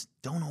humans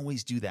don't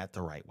always do that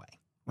the right way.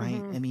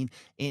 Right. I mean,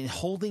 in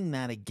holding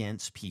that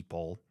against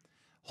people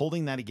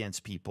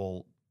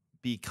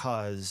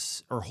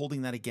because, or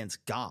holding that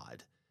against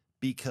God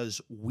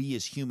because we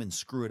as humans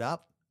screw it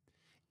up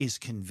is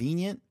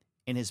convenient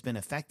and has been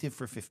effective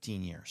for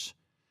 15 years.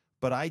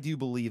 But I do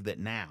believe that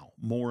now,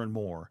 more and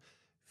more,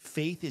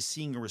 faith is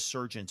seeing a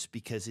resurgence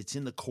because it's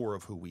in the core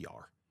of who we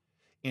are.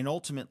 And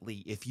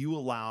ultimately, if you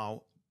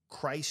allow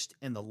Christ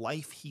and the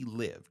life he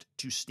lived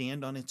to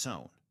stand on its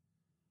own,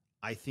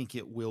 I think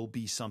it will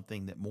be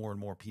something that more and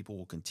more people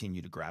will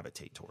continue to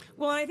gravitate toward.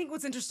 Well, I think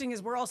what's interesting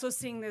is we're also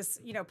seeing this,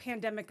 you know,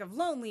 pandemic of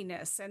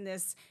loneliness and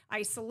this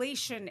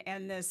isolation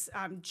and this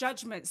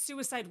judgment.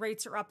 Suicide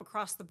rates are up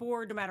across the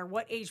board, no matter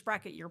what age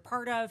bracket you're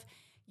part of.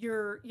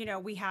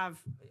 We have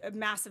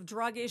massive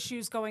drug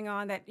issues going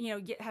on that, you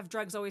know, have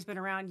drugs always been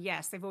around?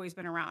 Yes, they've always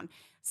been around.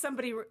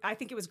 Somebody, I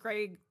think it was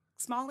Greg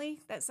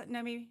Smalley, is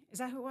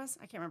that who it was?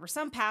 I can't remember.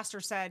 Some pastor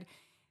said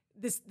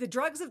the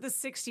drugs of the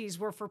 60s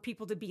were for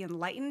people to be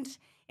enlightened,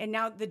 and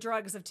now the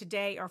drugs of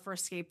today are for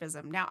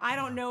escapism. Now, I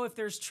don't know if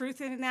there's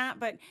truth in that,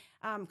 but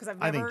because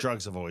I think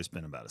drugs have always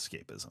been about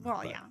escapism.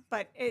 Well, yeah,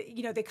 but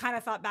they kind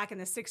of thought back in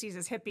the 60s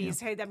as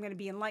hippies, hey, I'm going to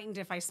be enlightened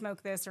if I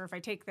smoke this or if I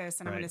take this,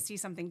 and I'm going to see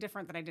something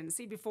different that I didn't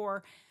see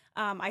before.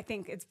 I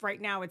think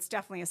right now it's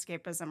definitely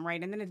escapism,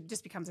 right? And then it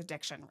just becomes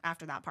addiction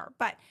after that part.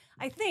 But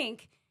I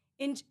think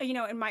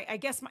I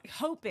guess my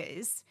hope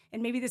is,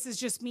 and maybe this is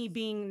just me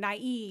being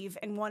naive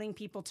and wanting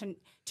people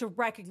to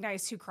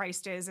recognize who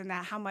Christ is and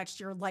that how much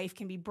your life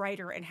can be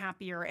brighter and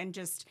happier and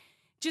just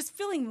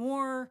feeling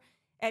more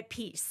at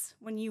peace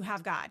when you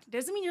have God. It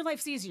doesn't mean your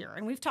life's easier,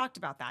 and we've talked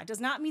about that. It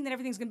does not mean that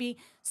everything's going to be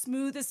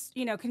smooth as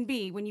can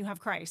be when you have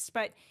Christ,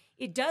 but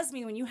it does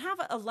mean when you have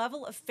a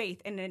level of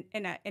faith in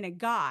a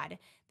God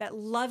that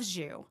loves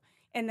you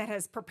and that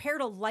has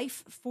prepared a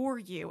life for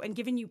you and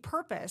given you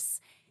purpose.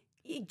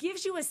 It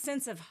gives you a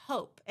sense of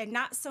hope and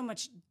not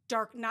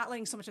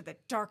letting so much of the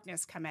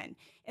darkness come in.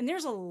 And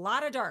there's a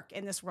lot of dark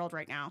in this world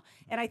right now.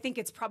 And I think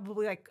it's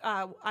probably like,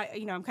 I'm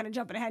kind of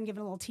jumping ahead and giving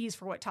a little tease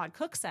for what Todd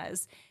Cook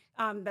says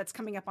that's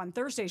coming up on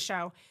Thursday's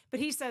show. But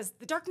he says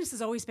the darkness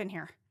has always been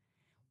here.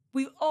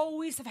 We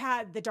always have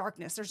had the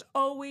darkness. There's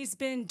always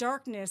been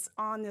darkness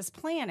on this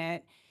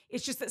planet.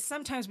 It's just that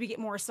sometimes we get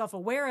more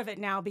self-aware of it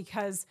now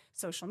because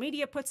social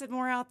media puts it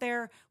more out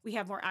there. We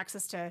have more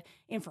access to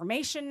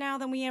information now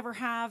than we ever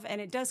have, and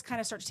it does kind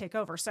of start to take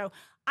over. So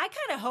I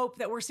kind of hope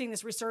that we're seeing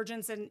this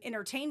resurgence in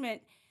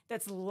entertainment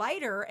that's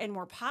lighter and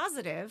more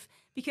positive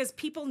because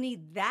people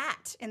need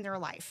that in their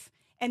life,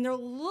 and they're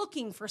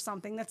looking for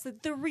something that's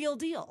the real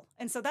deal.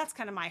 And so that's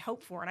kind of my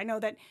hope for it. I know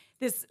that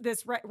this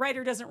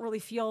writer doesn't really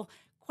feel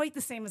quite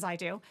the same as I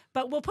do,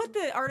 but we'll put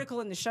the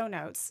article in the show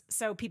notes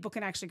so people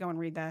can actually go and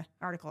read the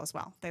article as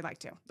well. They'd like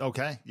to.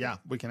 Okay. Yeah,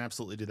 we can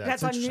absolutely do that.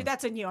 That's on you.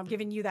 That's on you. I'm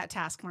giving you that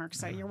task, Mark,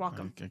 so you're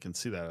welcome. I can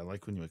see that. I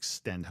like when you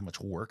extend how much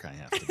work I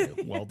have to do.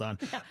 Well done.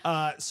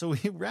 So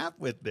we wrap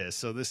with this.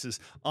 So this is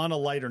on a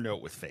lighter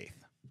note with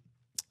faith.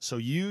 So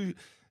you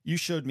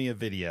showed me a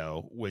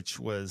video, which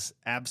was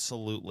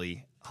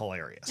absolutely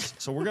hilarious.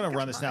 So we're going to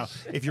run this now.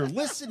 If you're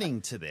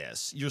listening to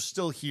this, you're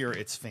still here.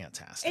 It's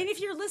fantastic. And if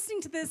you're listening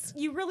to this,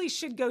 you really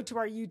should go to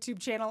our YouTube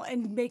channel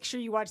and make sure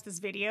you watch this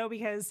video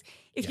because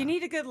if you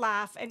need a good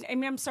laugh, and I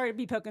mean, I'm sorry to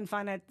be poking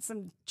fun at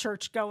some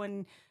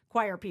church-going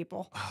choir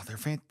people. Oh,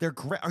 they're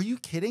great. Are you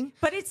kidding?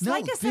 But it's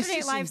like a Saturday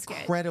Night Live skit.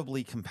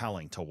 Incredibly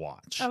compelling to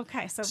watch.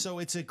 Okay, so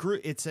it's a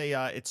group.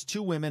 It's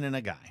two women and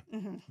a guy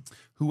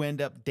who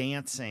end up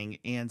dancing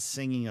and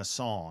singing a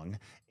song,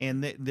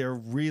 and they're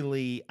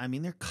really, I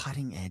mean, they're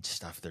cutting edge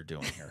stuff they're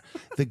doing here.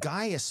 The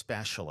guy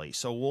especially.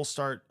 So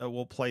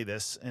we'll play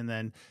this, and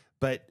then,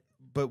 but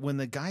when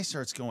the guy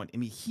starts going, I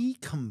mean, he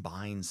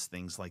combines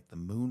things like the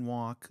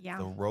moonwalk,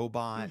 the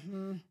robot.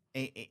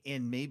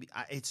 And maybe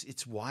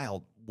it's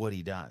wild what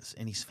he does,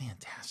 and he's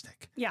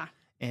fantastic. Yeah.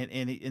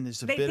 And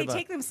there's a They bit of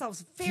take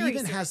themselves very He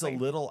even has a seriously.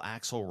 little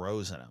Axl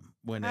Rose in him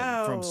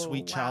Oh, from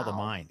Sweet Child of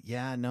wow. Mine.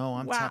 Yeah, no,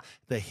 I'm Wow.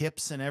 the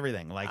hips and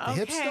everything. Like the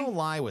hips Okay. don't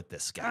lie with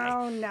this guy.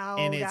 Oh, no,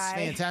 and it's guy.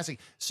 fantastic.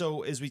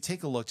 So as we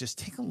take a look, just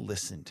take a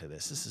listen to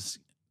this. This is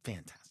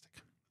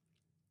fantastic.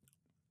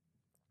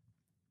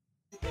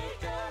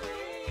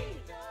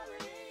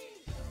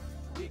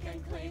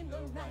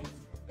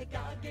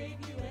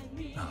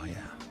 Oh yeah.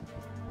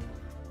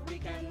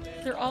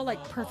 They're all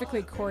like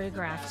perfectly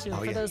choreographed too. Oh,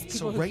 For yeah. those people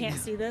So who right can't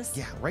now- see this.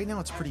 Yeah, right now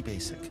it's pretty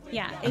basic.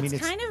 Yeah, I mean,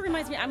 it's kind of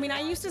reminds me. I mean,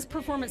 I used to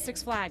perform at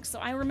Six Flags, so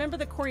I remember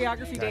the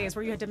choreography Okay. days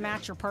where you had to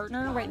match your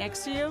partner right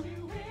next to you.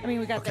 I mean,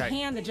 we got the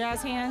Okay. the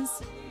jazz hands.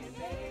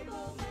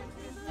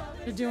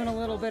 They're doing a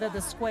little bit of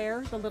the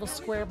square, the little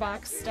square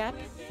box step.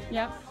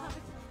 Yep.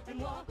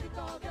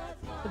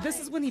 But this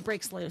is when he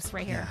breaks loose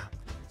right here.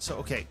 So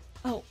okay,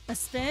 Oh, a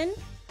spin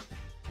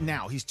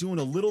now he's doing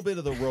a little bit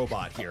of the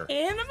robot here.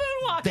 and the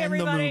moonwalk. Then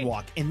everybody. the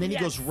moonwalk, and then he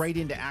Yes. goes right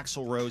into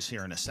Axl Rose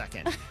here in a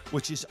second,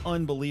 which is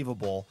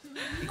unbelievable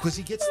because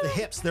he gets the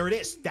hips. There it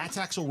is. That's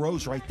Axl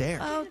Rose right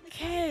there.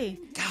 Okay.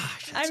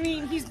 Gosh. I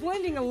mean, he's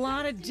blending a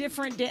lot of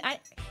different.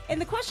 And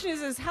the question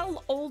is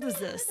how old is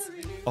this?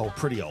 Oh,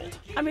 pretty old.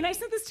 I mean, I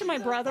sent this to my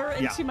brother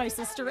and Yeah. to my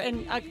sister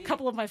and a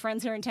couple of my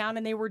friends here in town,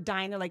 and they were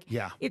dying. They're like,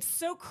 Yeah. it's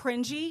so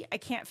cringy. I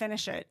can't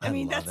finish it. I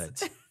mean, love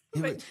that's. it.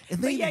 But, And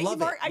but they yeah, love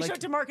Mark, it. I Like- showed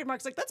it to Mark, and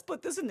Mark's like, let's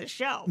put this in the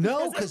show.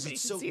 No, because everybody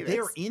it's should so see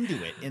they're this.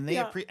 into it, and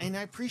Yeah. and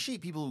I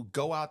appreciate people who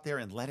go out there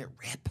and let it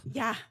rip.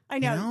 Yeah, I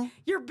know. know?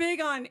 You're big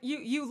on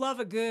you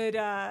love a good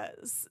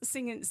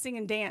sing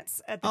and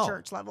dance at the Oh.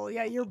 church level.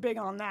 Yeah, you're big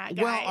on that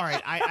guy. Well, all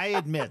right, I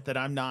admit that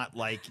I'm not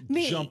like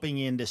Me. jumping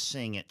in to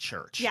sing at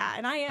church. Yeah,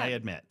 and I am. I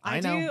admit.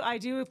 I know. do. I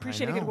do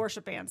appreciate a good know.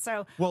 worship band.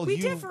 So Well, we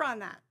you- differ on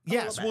that. a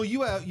Yes, little bit.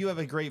 well, you have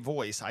a great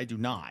voice. I do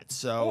not.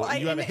 So Well,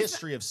 you have a and it's-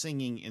 history of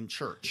singing in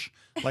church,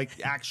 like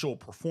actual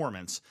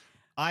performance.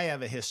 I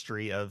have a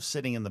history of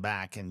sitting in the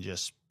back and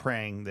just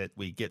praying that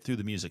we get through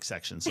the music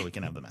section so we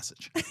can have the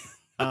message.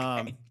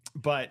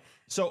 But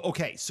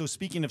so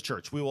speaking of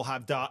church, we will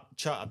have Todd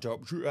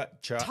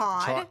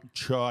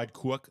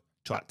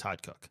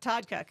Cook.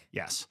 Todd Cook.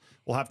 Yes.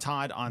 We'll have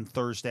Todd on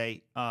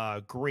Thursday.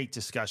 Great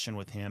discussion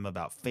with him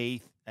about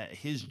faith,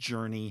 his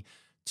journey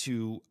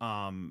to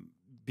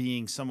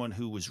being someone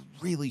who was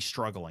really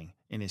struggling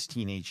in his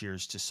teenage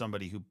years to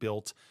somebody who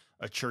built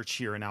a church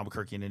here in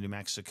Albuquerque and in New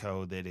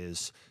Mexico that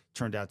is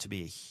turned out to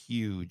be a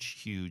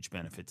huge, huge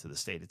benefit to the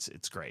state.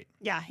 It's great.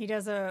 Yeah, he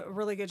does a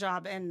really good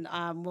job, and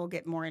we'll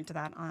get more into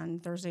that on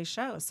Thursday's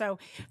show. So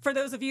for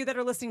those of you that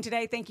are listening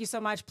today, thank you so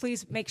much.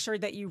 Please make sure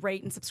that you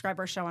rate and subscribe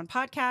our show on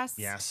podcasts.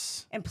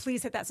 Yes. And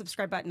please hit that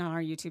subscribe button on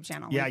our YouTube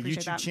channel. We Yeah,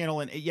 appreciate YouTube that.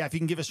 channel. And yeah, if you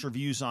can give us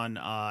reviews on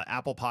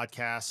Apple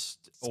Podcast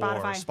or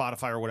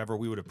Spotify or whatever,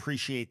 we would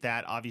appreciate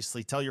that.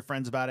 Obviously, tell your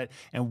friends about it.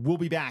 And we'll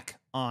be back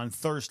on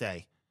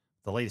Thursday,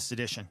 the latest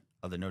edition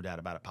of the No Doubt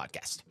About It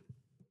podcast.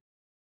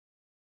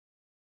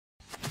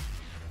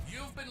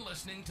 You've been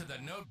listening to the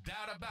No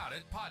Doubt About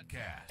It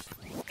podcast.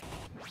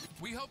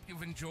 We hope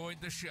you've enjoyed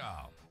the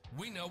show.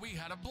 We know we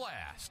had a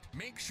blast.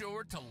 Make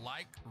sure to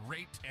like,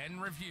 rate,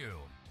 and review.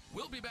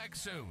 We'll be back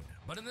soon,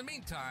 but in the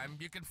meantime,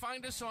 you can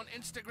find us on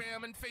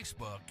Instagram and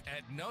Facebook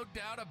at No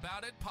Doubt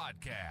About It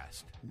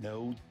Podcast.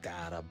 No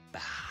doubt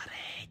about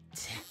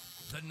it.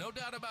 The No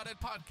Doubt About It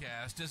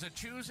podcast is a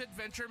Choose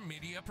Adventure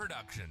Media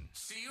production.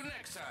 See you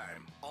next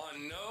time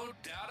on No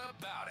Doubt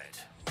About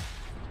It.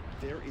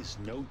 There is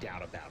no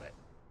doubt about it.